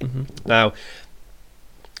 Okay. Mhm. Now,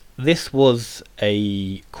 this was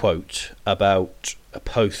a quote about a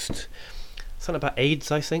post, something about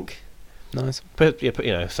AIDS, I think. Nice. But you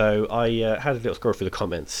know, so I had a little scroll through the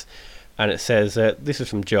comments, and it says this is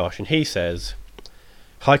from Josh, and he says,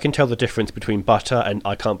 "I can tell the difference between butter and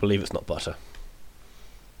I can't believe it's not butter."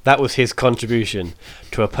 That was his contribution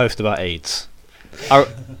to a post about AIDS. I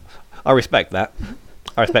respect that.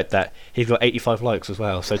 I respect that. He's got 85 likes as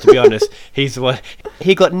well. So to be honest,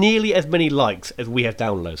 he got nearly as many likes as we have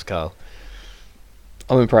downloads, Carl.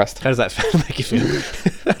 I'm impressed. How does that make you feel?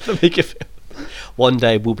 How does that make you feel? One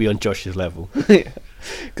day we'll be on Josh's level, Good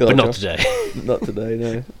but on not Josh. today. Not today,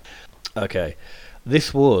 no. Okay,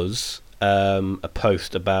 this was a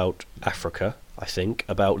post about Africa, I think,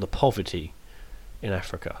 about the poverty in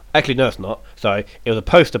Africa. Actually, no, it's not. Sorry, it was a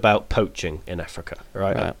post about poaching in Africa,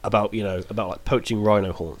 right? Right. About like poaching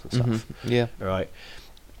rhino horns and stuff. Yeah. Right.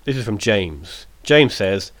 This is from James. James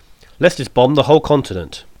says, "Let's just bomb the whole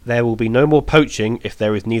continent. There will be no more poaching if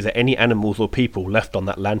there is neither any animals or people left on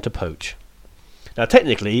that land to poach. Now,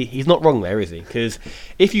 technically, he's not wrong there, is he? Because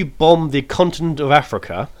if you bomb the continent of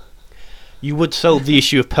Africa, you would solve the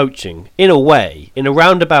issue of poaching. In a way, in a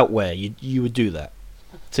roundabout way, you would do that.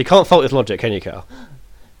 So you can't fault his logic, can you, Carl?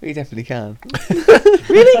 We definitely can.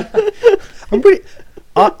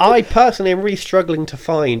 I personally am really struggling to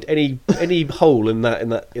find any hole in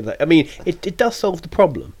that. I mean, it does solve the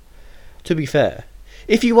problem. To be fair,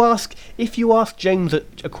 if you ask James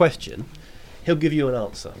a question, he'll give you an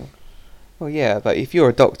answer. Well, yeah, but if you're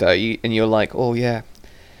a doctor and you're like, oh yeah,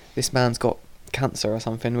 this man's got cancer or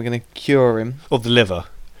something, we're gonna cure him. Of the liver,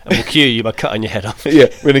 and we'll cure you by cutting your head off. Yeah,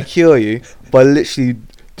 we're gonna cure you by literally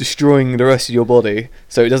destroying the rest of your body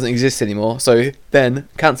so it doesn't exist anymore. So then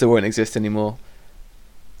cancer won't exist anymore.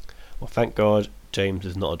 Well, thank God James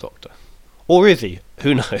is not a doctor. Or is he?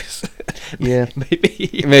 Who knows? Yeah. Maybe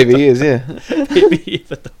he is, yeah. Maybe he's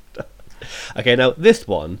a doctor. Okay, now this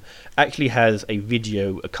one actually has a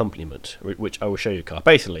video accompaniment, which I will show you, Carl.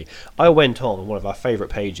 Basically, I went on one of our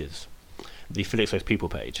favourite pages, the Felix Those People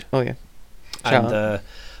page. Oh, yeah. And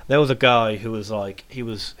there was a guy who was like, he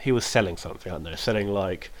was selling something, I don't know, selling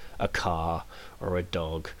like a car or a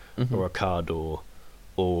dog or a car door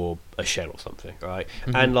or a shell or something, right?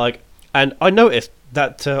 And I noticed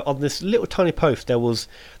that on this little tiny post there was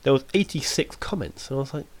 86 comments, and I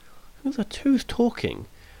was like, who's talking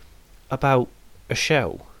about a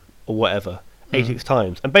shell or whatever 86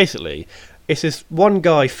 times? And basically, it's this one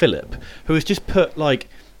guy, Philip, who has just put like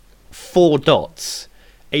 4 dots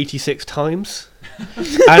 86 times.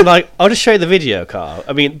 And like, I'll just show you the video, Carl.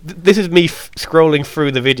 I mean, this is me scrolling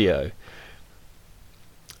through the video.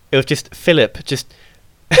 It was just Philip just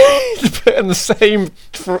putting the same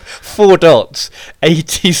 4 dots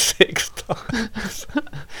 86 times.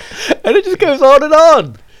 And it just goes on and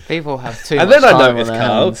on. People have too And much then I time noticed, on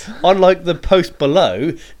Carl, on like the post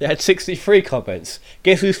below, they had 63 comments.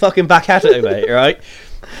 Guess who's fucking back at it, mate, right?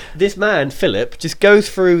 This man, Philip, just goes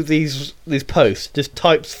through these posts, just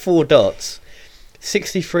types 4 dots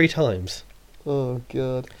 63 times. Oh,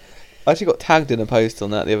 God. I actually got tagged in a post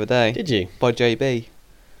on that the other day. Did you? By JB.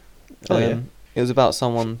 Oh, yeah. It was about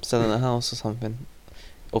someone selling a house or something.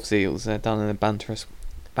 Obviously, it was done in a banterous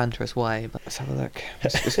way. But let's have a look.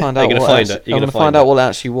 Let's find out. I'm going to find out what it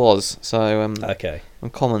actually was. So, Okay.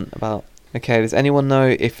 and comment about. Okay, does anyone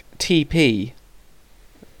know if TP,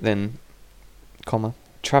 then,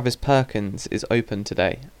 Travis Perkins is open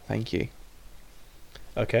today? Thank you.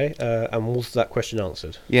 Okay. And was that question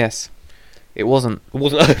answered? Yes. It wasn't. It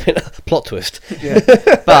wasn't open. Plot twist. Yeah.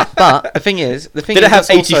 but the thing is, Did it have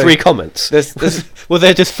 83 comments? There's Were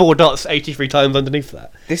there just 4 dots 83 times underneath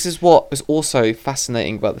that? This is what was also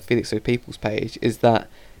fascinating about the Felix O People's page, is that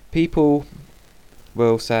people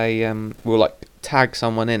will say, will like tag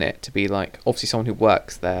someone in it to be like, obviously someone who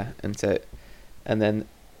works there, and then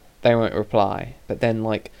they won't reply, but then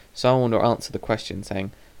like someone will answer the question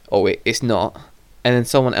saying, oh, it's not, and then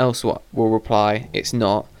someone else will reply, it's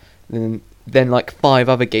not, and then like 5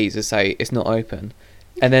 other geezers say it's not open,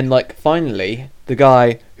 and then like finally the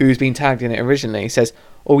guy who's been tagged in it originally says,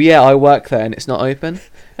 oh yeah, I work there and it's not open.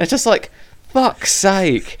 And it's just like, fuck's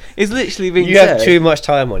sake, it's literally being You said. have too much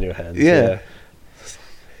time on your hands. Yeah.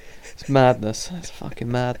 It's madness. It's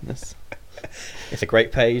fucking madness. It's a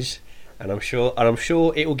great page, and I'm sure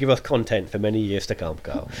it will give us content for many years to come,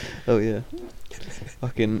 Carl. Oh yeah.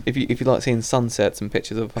 Fucking if you like seeing sunsets and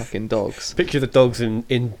pictures of fucking dogs Picture the dogs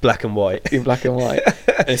in black and white. in black and white,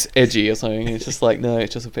 and it's edgy or something, it's just like, no,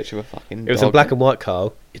 it's just a picture of a fucking If it's dog. in black and white,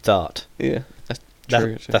 Carl, it's art. Yeah, that's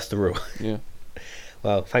true. That's the rule. Yeah.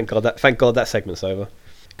 Well, thank God that segment's over.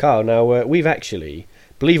 Carl, now we've actually,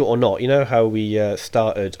 believe it or not, you know how we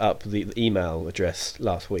started up the email address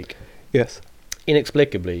last week? Yes.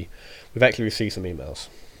 Inexplicably, we've actually received some emails.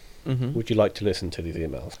 Mhm. Would you like to listen to these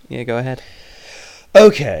emails? Yeah, go ahead.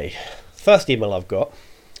 Okay, first email I've got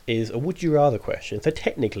is a would you rather question. So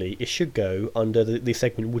technically it should go under the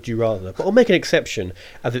segment would you rather, but I'll make an exception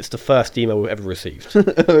as it's the first email we've ever received.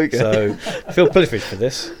 Okay. So feel privileged for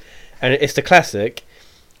this. And it's the classic,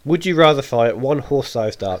 would you rather fight 1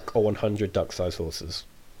 horse-sized duck or 100 duck-sized horses?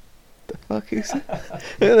 The fuck is that?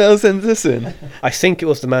 Who the hell sends this in? I think it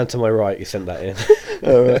was the man to my right who sent that in.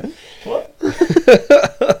 Alright.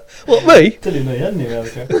 What, me? Telling me, hadn't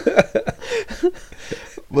you,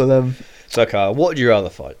 Well, So Carl, what would you rather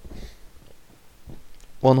fight?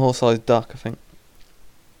 1 horse-sized duck, I think.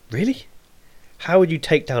 Really? How would you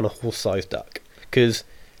take down a horse-sized duck? Because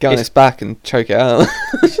Get on It's- its back and choke it out.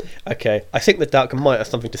 okay, I think the duck might have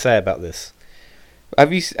something to say about this.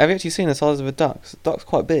 Have you actually seen the size of a duck? The duck's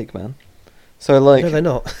quite big, man. So like No, they're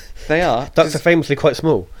not. they are. Ducks are famously quite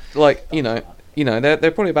small. Like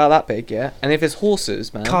they're probably about that big, yeah. And if it's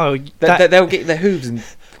horses, man, Kyle, they'll get their hooves and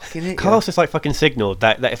fucking hit Carl's just like fucking signalled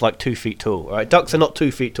that is like 2 feet tall. All right, ducks are not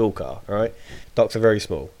 2 feet tall, Carl. All right, ducks are very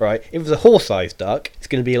small. Right, if it's a horse-sized duck, it's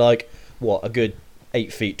going to be like what, a good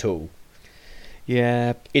 8 feet tall. you.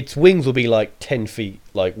 Yeah, Its wings will be like 10 feet,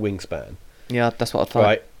 like wingspan. yeah, that's what I'd find.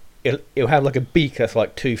 Right, it'll have like a beak that's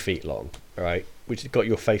like 2 feet long. Right, which has got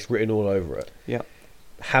your face written all over it. Yeah.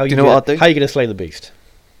 How Do you know what I'd do? How are you going to slay the beast?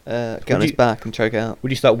 Get Would on his you- back and choke it out.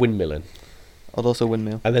 Would you start windmilling I'd also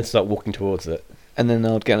windmill, and then start walking towards it? and then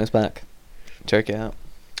I'd get on his back, choke it out.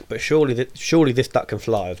 But surely this duck can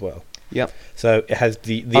fly as well. Yep. So it has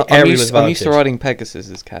the I'm aerial used advantage. to riding Pegasus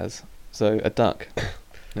as Kaz, so a duck,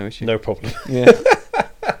 no issue. No problem. Yeah.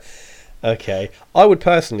 Okay, I would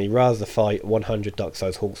personally rather fight 100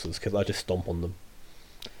 duck-sized horses because I just stomp on them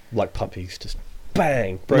like puppies, just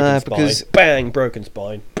bang, broken Nah, spine, because- bang, broken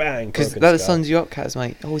spine, bang, Because broken that skull. sums you up, Kaz,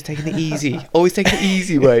 mate. Always taking it easy. Always taking the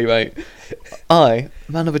easy way, mate. I,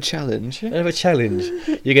 man of a challenge. Out of a challenge,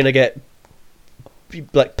 you're gonna get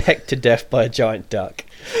like pecked to death by a giant duck.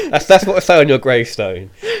 That's what I say on your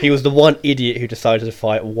gravestone. He was the one idiot who decided to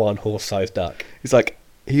fight one horse-sized duck, He's like,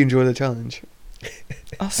 he enjoyed the challenge.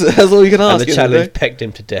 That's all you can ask. and the isn't challenge it? pecked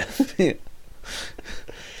him to death.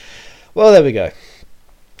 Well, there we go.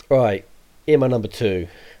 Right, in my number 2.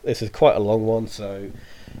 This is quite a long one, so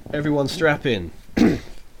everyone strap in.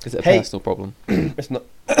 Is it a Hey. personal problem? It's not.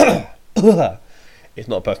 It's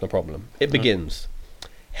not a personal problem. It begins.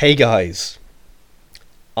 Hey guys,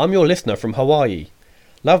 I'm your listener from Hawaii.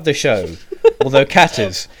 Love the show. Although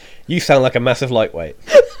Catters, you sound like a massive lightweight.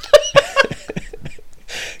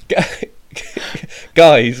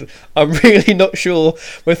 Guys, I'm really not sure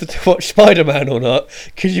whether to watch Spider-Man or not.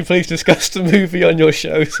 Could you please discuss the movie on your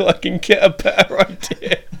show so I can get a better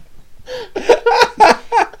idea?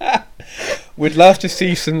 We'd love to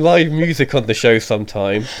see some live music on the show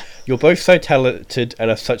sometime. You're both so talented and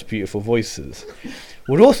have such beautiful voices.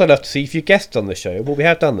 We'd also love to see if you guest on the show. Well, we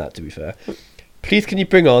have done that, to be fair. Please can you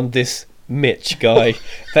bring on this Mitch guy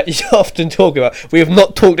that you often talk about? We have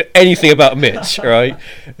not talked anything about Mitch, right?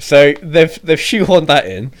 So they've shoehorned that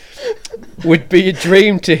in. Would be a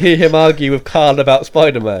dream to hear him argue with Carl about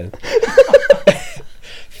Spider-Man.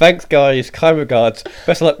 Thanks, guys. Kind regards.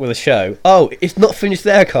 Best of luck with the show. Oh, it's not finished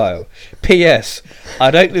there, Kyle. P.S. I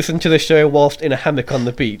don't listen to the show whilst in a hammock on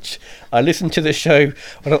the beach. I listen to the show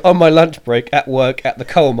when I'm on my lunch break at work at the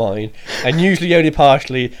coal mine, and usually only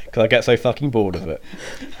partially because I get so fucking bored of it.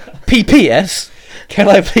 P.P.S. Can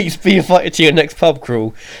I please be invited to your next pub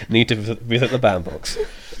crawl? Need to visit the bandbox.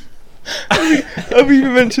 Have you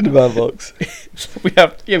even mentioned the bandbox? We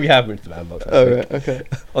have been to the bandbox. Oh, right, okay.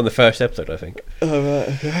 On the first episode, I think. Oh, right,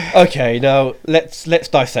 okay. Okay, now let's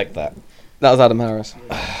dissect that. That was Adam Harris.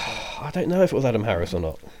 I don't know if it was Adam Harris or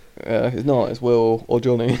not. It's not, it's Will or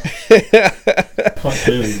Johnny. Quite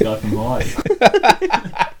clearly the guy from Hawaii.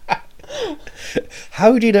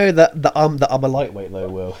 How do you know that I'm a lightweight though,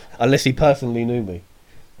 Will? Unless he personally knew me.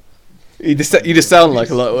 You just sound like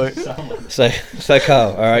a lightweight. So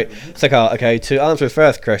Carl, all right. So Carl, okay. To answer the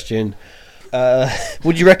first question,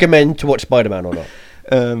 would you recommend to watch Spider-Man or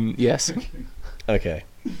not? Yes. Okay,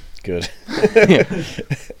 good.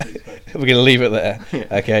 We're gonna leave it there.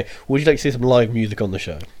 Okay. Would you like to see some live music on the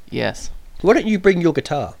show? Yes. Why don't you bring your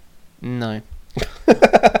guitar? No.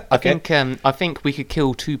 Okay. I think we could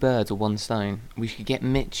kill 2 birds with 1 stone. We could get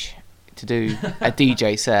Mitch to do a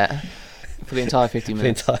DJ set for the entire 50 For the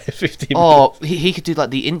minutes. entire 15 minutes. Oh, he could do like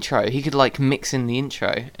the intro. He could like mix in the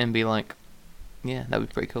intro and be like, yeah, that would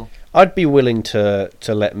be pretty cool. I'd be willing to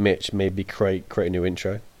let Mitch maybe create a new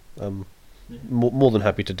intro. More than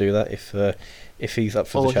happy to do that if he's up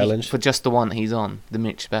for the challenge. For just the one that he's on, the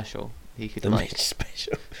Mitch special. He could The like, Mitch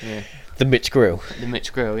special. yeah, The Mitch Grill. the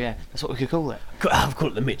Mitch Grill. Yeah, that's what we could call it. I've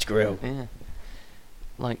called it the Mitch Grill. Yeah,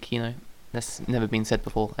 like that's never been said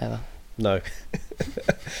before ever. No.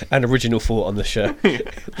 An original thought on the show.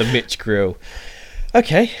 The Mitch Grill.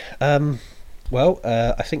 Okay. Well,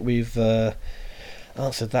 I think we've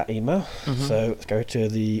answered that email. Mhm. So let's go to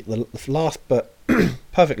the last but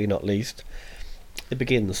perfectly not least. It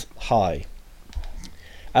begins, hi.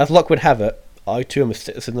 As luck would have it, I too am a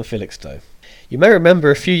citizen of Felixstowe. You may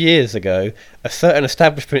remember a few years ago a certain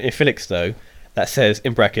establishment in Felixstowe that says,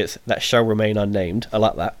 in brackets, that shall remain unnamed. I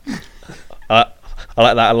like that. I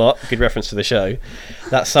like that a lot. Good reference to the show.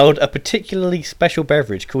 That sold a particularly special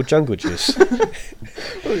beverage called Jungle Juice.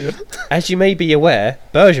 As you may be aware,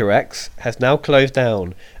 Bergerac has now closed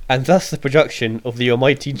down, and thus the production of the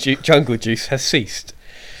almighty Jungle Juice has ceased.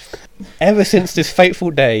 Ever since this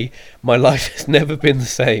fateful day, my life has never been the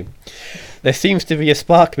same. There seems to be a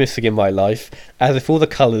spark missing in my life, as if all the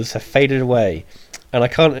colours have faded away, and I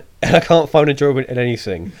can't find enjoyment in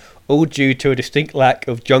anything, all due to a distinct lack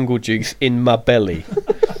of jungle juice in my belly.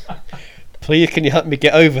 Please can you help me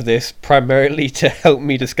get over this, primarily to help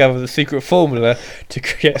me discover the secret formula to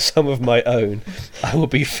create some of my own. I will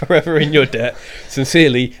be forever in your debt.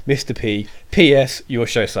 Sincerely, Mr. P. P.S. Your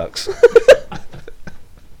show sucks.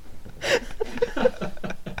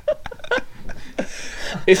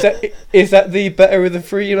 Is that the better of the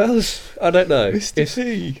three emails? I don't know. It's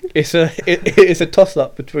a toss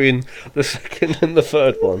up between the second and the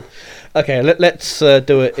third one. Okay, let's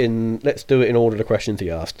do it in order the questions he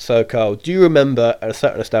asked. So, Carl, do you remember a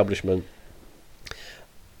certain establishment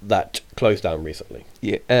that closed down recently?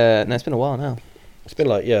 Yeah, no, it's been a while now. It's been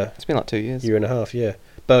like It's been like 2 years. year and a half. Yeah,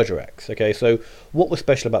 Bergerak's. Okay, so what was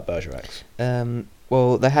special about Bergerak's?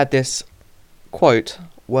 Well, they had this quote,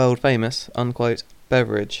 world famous unquote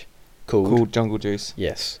beverage called Jungle Juice,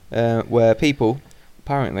 Yes. where people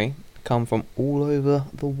apparently come from all over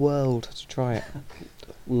the world to try it.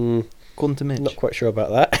 According to Mitch. Not quite sure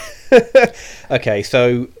about that. Okay,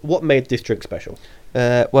 so what made this drink special?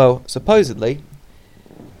 Well, supposedly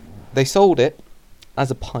they sold it as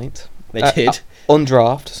a pint. They did. On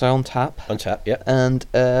draft, so on tap. On tap, yeah. And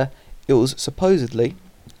it was supposedly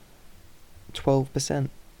 12%.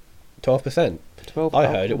 12%. 12 I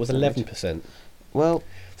heard it was alcohol 11%. Well,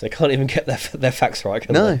 So they can't even get their facts right,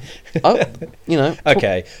 can no. they? Oh, you know.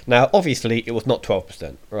 Okay, now obviously it was not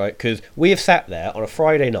 12%, right? Because we have sat there on a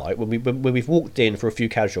Friday night when we've walked in for a few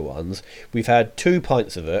casual ones. We've had 2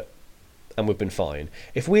 pints of it, and we've been fine.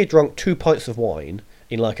 If we had drunk 2 pints of wine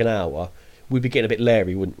in like an hour, we'd be getting a bit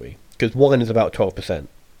leery, wouldn't we? Because wine is about 12%.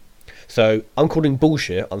 So I'm calling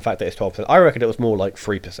bullshit on the fact that it's 12%. I reckon it was more like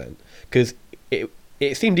 3%, because it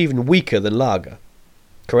seemed even weaker than lager.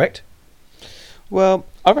 Correct? Well,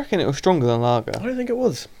 I reckon it was stronger than lager. I don't think it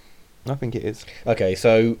was. I think it is. Okay,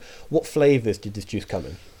 so what flavours did this juice come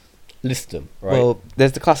in? List them, right? Well,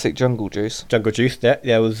 there's the classic jungle juice, Jungle juice,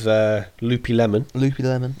 there was loopy lemon. loopy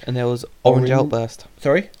lemon, and there was orange Orange- outburst.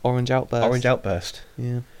 Sorry? Orange outburst. Orange outburst.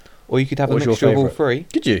 Yeah. Or you could have What a was your mixture of all favourite?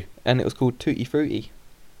 three, Did you? and it was called Tutti Frutti.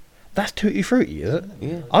 That's Tutti Frutti, is it?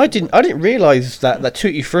 Yeah. I didn't realise that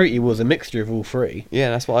Tutti Frutti was a mixture of all three. Yeah,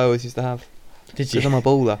 that's what I always used to have. Did Because I'm a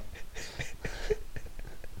baller.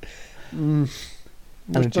 Not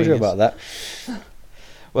a sure genius. about that.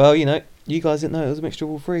 Well, you know, you guys didn't know it was a mixture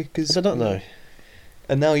of all three. Cause, I don't know.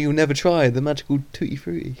 And now you'll never try the magical Tutti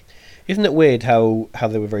Frutti. Isn't it weird how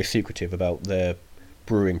they were very secretive about their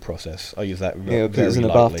brewing process? I use that Yeah, because very it was in a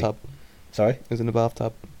lightly. bathtub. Sorry? It was in a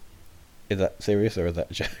bathtub. Is that serious or is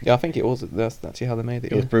that a joke? Yeah, I think it was. That's actually how they made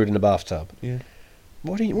it. It was brewed in a bathtub. Yeah.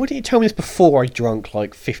 Why didn't you tell me this before I drunk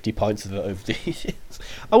like 50 pints of it over the years?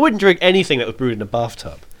 I wouldn't drink anything that was brewed in a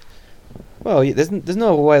bathtub. Well, there's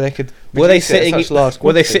no other way they could. Were they produce it at sitting? such large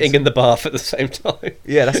Were they quantities. sitting in the bath at the same time?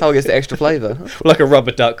 Yeah, that's how it gets the extra flavour. Like a rubber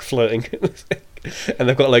duck floating, and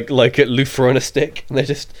they've got like a loofah on a stick, and they're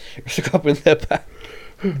just rubbing their back.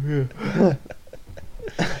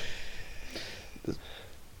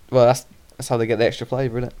 Well, that's how they get the extra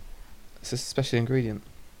flavour, isn't it? It's a special ingredient.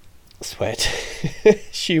 Sweat,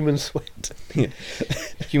 human sweat.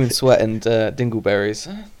 Human sweat and dingleberries.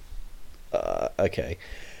 Okay,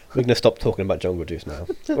 we're gonna stop talking about jungle juice now.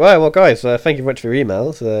 Right, well, guys, thank you very much for your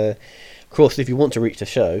emails. Of course, if you want to reach the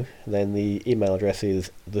show, then the email address is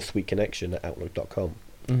thesweetconnection@outlook.com.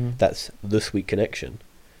 Mm-hmm. That's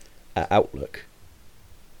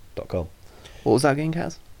thesweetconnection@outlook.com. What was that again,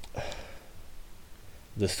 Kaz?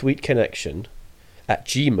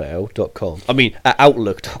 thesweetconnection@gmail.com. I mean, at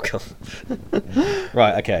outlook.com.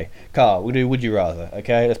 Right, okay. Carl, we'll do Would You Rather,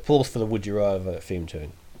 okay? Let's pause for the Would You Rather theme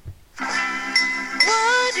tune. Would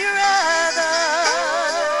you rather?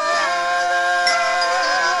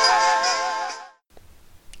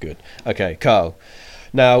 Good. Okay, Carl.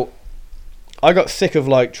 Now, I got sick of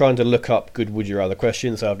like trying to look up good Would You Rather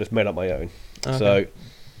questions, so I've just made up my own. Okay.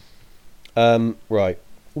 So, right.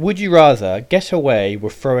 Would you rather get away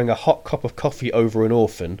with throwing a hot cup of coffee over an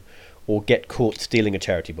orphan, or get caught stealing a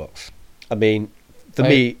charity box? I mean, for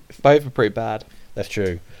me, Both are pretty bad. that's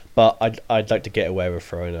true. But I'd like to get away with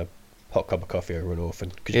throwing a hot cup of coffee over an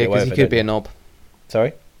orphan. Yeah, because you could be a knob.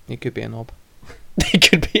 Sorry? You could be a knob. It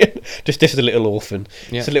could be just this is a little orphan.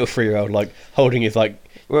 Yeah. Just a little 3-year-old like holding his like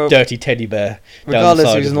Well, dirty teddy bear. down the regardless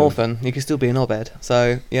side if he's of an him. orphan, he could still be a knobhead.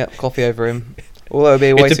 So, yeah, coffee over him. Although it'd be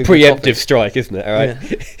a way It's a too good preemptive coffee. strike, isn't it? All right.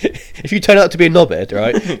 If you turn out to be a knobhead,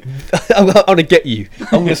 right, I'm gonna get you.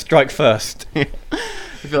 I'm gonna strike first.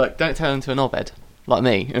 If you're like, don't turn into a knobhead like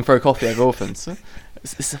me and throw coffee over orphans.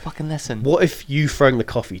 It's a fucking lesson. What if you throwing the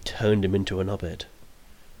coffee turned him into a knobhead?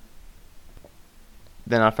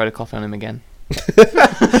 Then I'd throw the coffee on him again.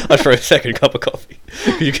 I'd throw a second cup of coffee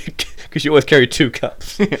because you always carry 2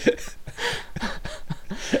 cups.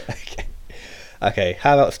 Okay.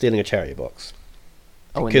 How about stealing a charity box?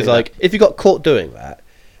 I wouldn't Because do like, if you got caught doing that,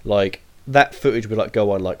 like that footage would like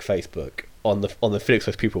go on like Facebook on the Felix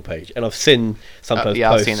Host People page, and I've seen sometimes yeah,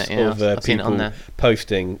 I've posts seen it, yeah, of I've seen it on people there.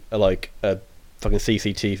 posting like a fucking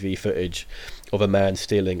CCTV footage of a man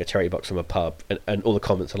stealing a charity box from a pub, and all the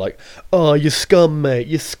comments are like, "Oh, you scum, mate,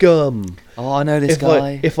 you scum." that. Oh, I know this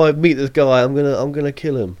guy. If I meet this guy, I'm gonna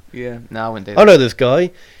kill him. Yeah, no, I wouldn't do I that. know this guy.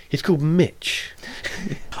 He's called Mitch.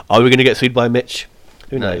 Are we going to get sued by Mitch?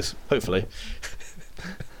 Who No. knows? Hopefully.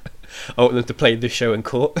 I want them to play this show in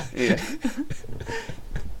court. Yeah.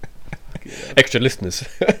 Extra listeners.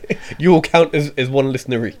 You all count as one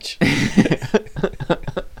listener each. There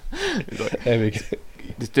we go.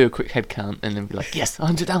 Just do a quick head count and then be like, yes,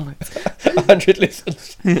 100 downloads. 100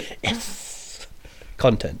 listens. Yes.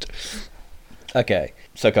 Content. Okay.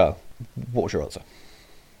 So, Carl, what was your answer?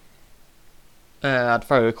 I'd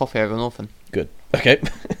throw a coffee over an orphan. Good. Okay.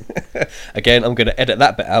 Again, I'm going to edit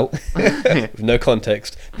that bit out with no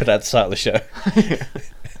context, put that at the start of the show.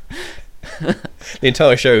 The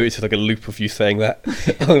entire show is just like a loop of you saying that.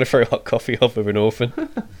 I'm going to throw hot coffee off of an orphan.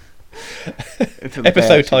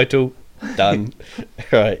 Episode title, done.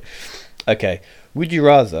 Right. Okay. Would you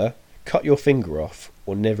rather cut your finger off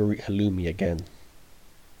or never eat halloumi again?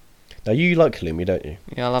 Now, you like halloumi, don't you?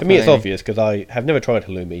 Yeah, I love For me, it's halloumi. obvious because I have never tried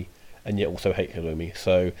halloumi and yet also hate halloumi.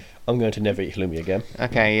 So I'm going to never eat halloumi again.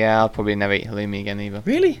 Okay, yeah, I'll probably never eat halloumi again either.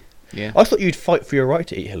 Really? Yeah. I thought you'd fight for your right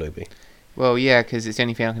to eat halloumi, Well, yeah, because it's the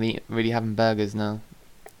only thing I can eat really having burgers now.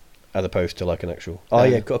 as opposed to like an actual. Oh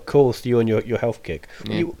yeah, of course, you and your health kick.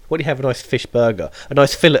 Yeah. What do you have? A nice fish burger, a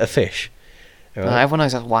nice fillet of fish. All No, right? everyone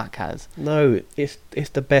knows that's whack has. No, it's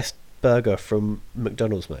the best burger from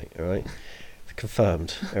McDonald's, mate. All right,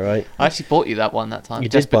 confirmed. All right, I actually bought you that one that time. You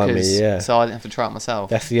just did buy me, because, yeah. So I didn't have to try it myself.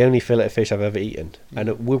 that's the only fillet of fish I've ever eaten, and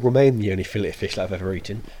it will remain the only fillet of fish that I've ever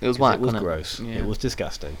eaten. It was 'cause whack, It was wasn't it? gross. Yeah. It was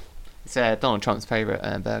disgusting. It's Donald Trump's favourite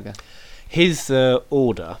burger. His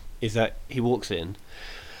order is that he walks in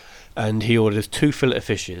and he orders 2 fillet of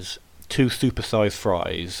fishes, 2 super-sized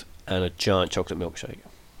fries, and a giant chocolate milkshake.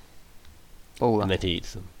 Baller. And then he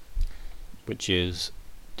eats them, which is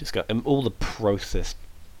disgusting. And all the processed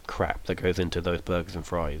crap that goes into those burgers and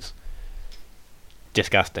fries,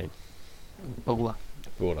 disgusting. Baller.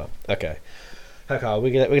 All up. Okay, we're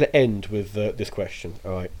gonna end with this question.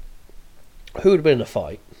 All right, who would win in a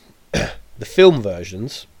fight? The film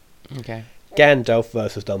versions, Okay. Gandalf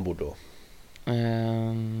versus Dumbledore.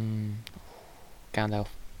 Gandalf.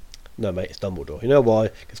 No, mate, it's Dumbledore. You know why?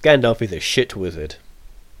 Because Gandalf is a shit wizard.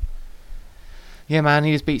 Yeah, man,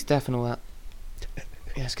 he just beats death and all that.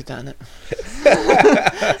 Yeah, it's good, that, isn't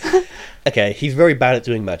it? Okay, he's very bad at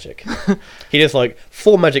doing magic. He does like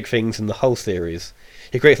 4 magic things in the whole series.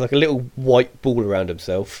 He creates like a little white ball around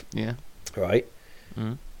himself, Yeah. right?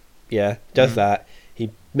 Mm. Yeah, does Mm. that. He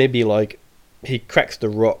maybe like he cracks the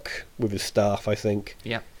rock with his staff, I think.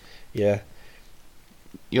 Yeah. Yeah.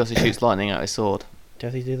 He also shoots lightning out of his sword.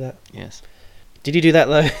 Does he do that? Yes. Did he do that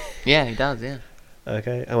though? Yeah, he does, yeah.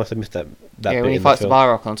 Okay, I must have missed that Yeah, bit when he in fights the film.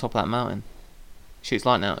 Balrog on top of that mountain. Shoots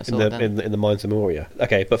lightning out of his in sword. the doesn't in the Mines of Moria.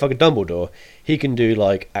 Okay, but fucking Dumbledore, he can do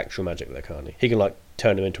like actual magic there, can't he? He can like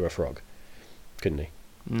turn him into a frog, couldn't he?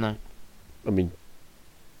 he? No. I mean,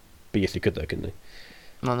 but yes, he could though, couldn't he?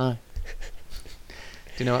 No.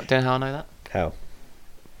 Do you know how I know that? How?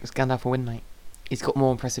 It's Gandalf will win, mate. He's got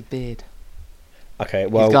more impressive beard. Okay,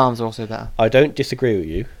 His well, arms are also better. I don't disagree with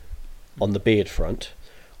you on the beard front.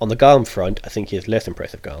 On the garm front, I think he has less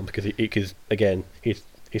impressive garm because again, he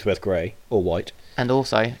wears grey or white. And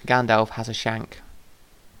also, Gandalf has a shank.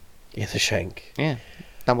 He has a shank. Yeah.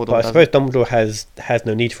 Dumbledore But I doesn't. suppose Dumbledore has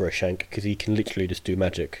no need for a shank because he can literally just do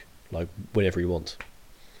magic like whenever he wants.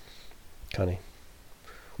 Can he?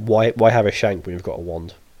 Why have a shank when you've got a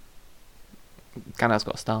wand? Gandalf's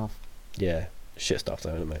got a staff. Yeah, shit stuff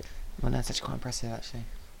though, isn't it, mate? Well, that's actually quite impressive, actually.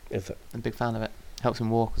 Is it? I'm a big fan of it. Helps him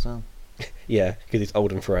walk as well. Yeah, because he's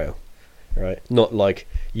old and frail, right? Not like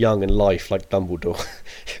young and life like Dumbledore,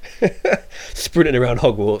 sprinting around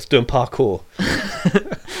Hogwarts doing parkour.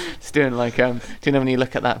 It's doing like do you know when you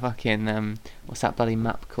look at that fucking what's that bloody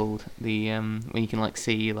map called? The when you can like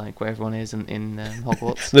see like where everyone is in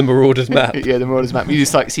Hogwarts. The Marauders map. Yeah, the Marauders map. You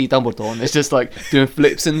just like see Dumbledore and it's just like doing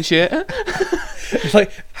flips and shit. It's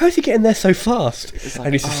like, how's he getting there so fast? It's like,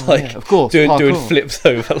 And he's just oh, like yeah, of course, doing parkour. flips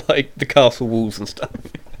over like the castle walls and stuff.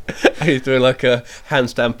 And he's doing like a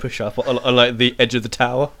handstand push up on like the edge of the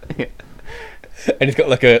tower. Yeah. And he's got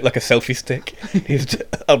like a selfie stick. He's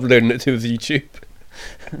uploading it to his YouTube.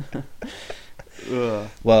 Ugh.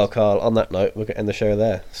 Well, Carl, on that note, we're going to end the show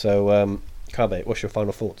there. So, Carbe, what's your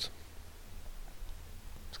final thoughts?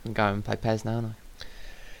 Just gonna go and play Pez now, aren't I?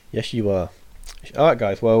 Yes, you are. Alright,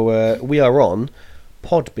 guys, well, we are on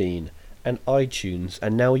Podbean and iTunes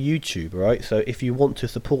and now YouTube, right? So if you want to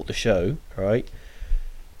support the show, right,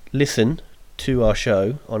 listen to our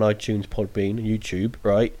show on iTunes, Podbean, YouTube,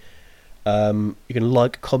 right? You can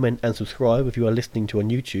like, comment and subscribe if you are listening to on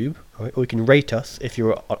YouTube, right? Or you can rate us if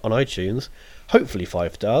you're on iTunes, hopefully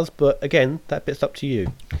 5 stars, but again, that bit's up to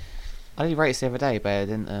you. I only rated the other day, but I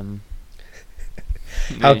didn't.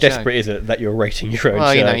 How really show. desperate is it that you're rating your own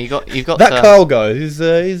Well, show? you know, you've got that to, Carl guys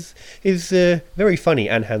is very funny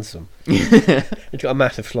and handsome. He's got a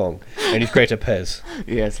massive schlong and he's great at Pez.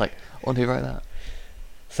 Yeah, it's like, I wonder who wrote that.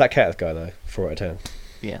 It's that Cat guy though, 4 out of 10.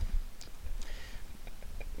 Yeah.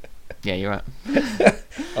 Yeah, you're right.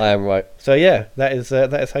 I am right. So yeah, that is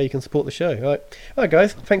how you can support the show. All right,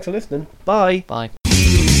 guys. Thanks for listening. Bye. Bye.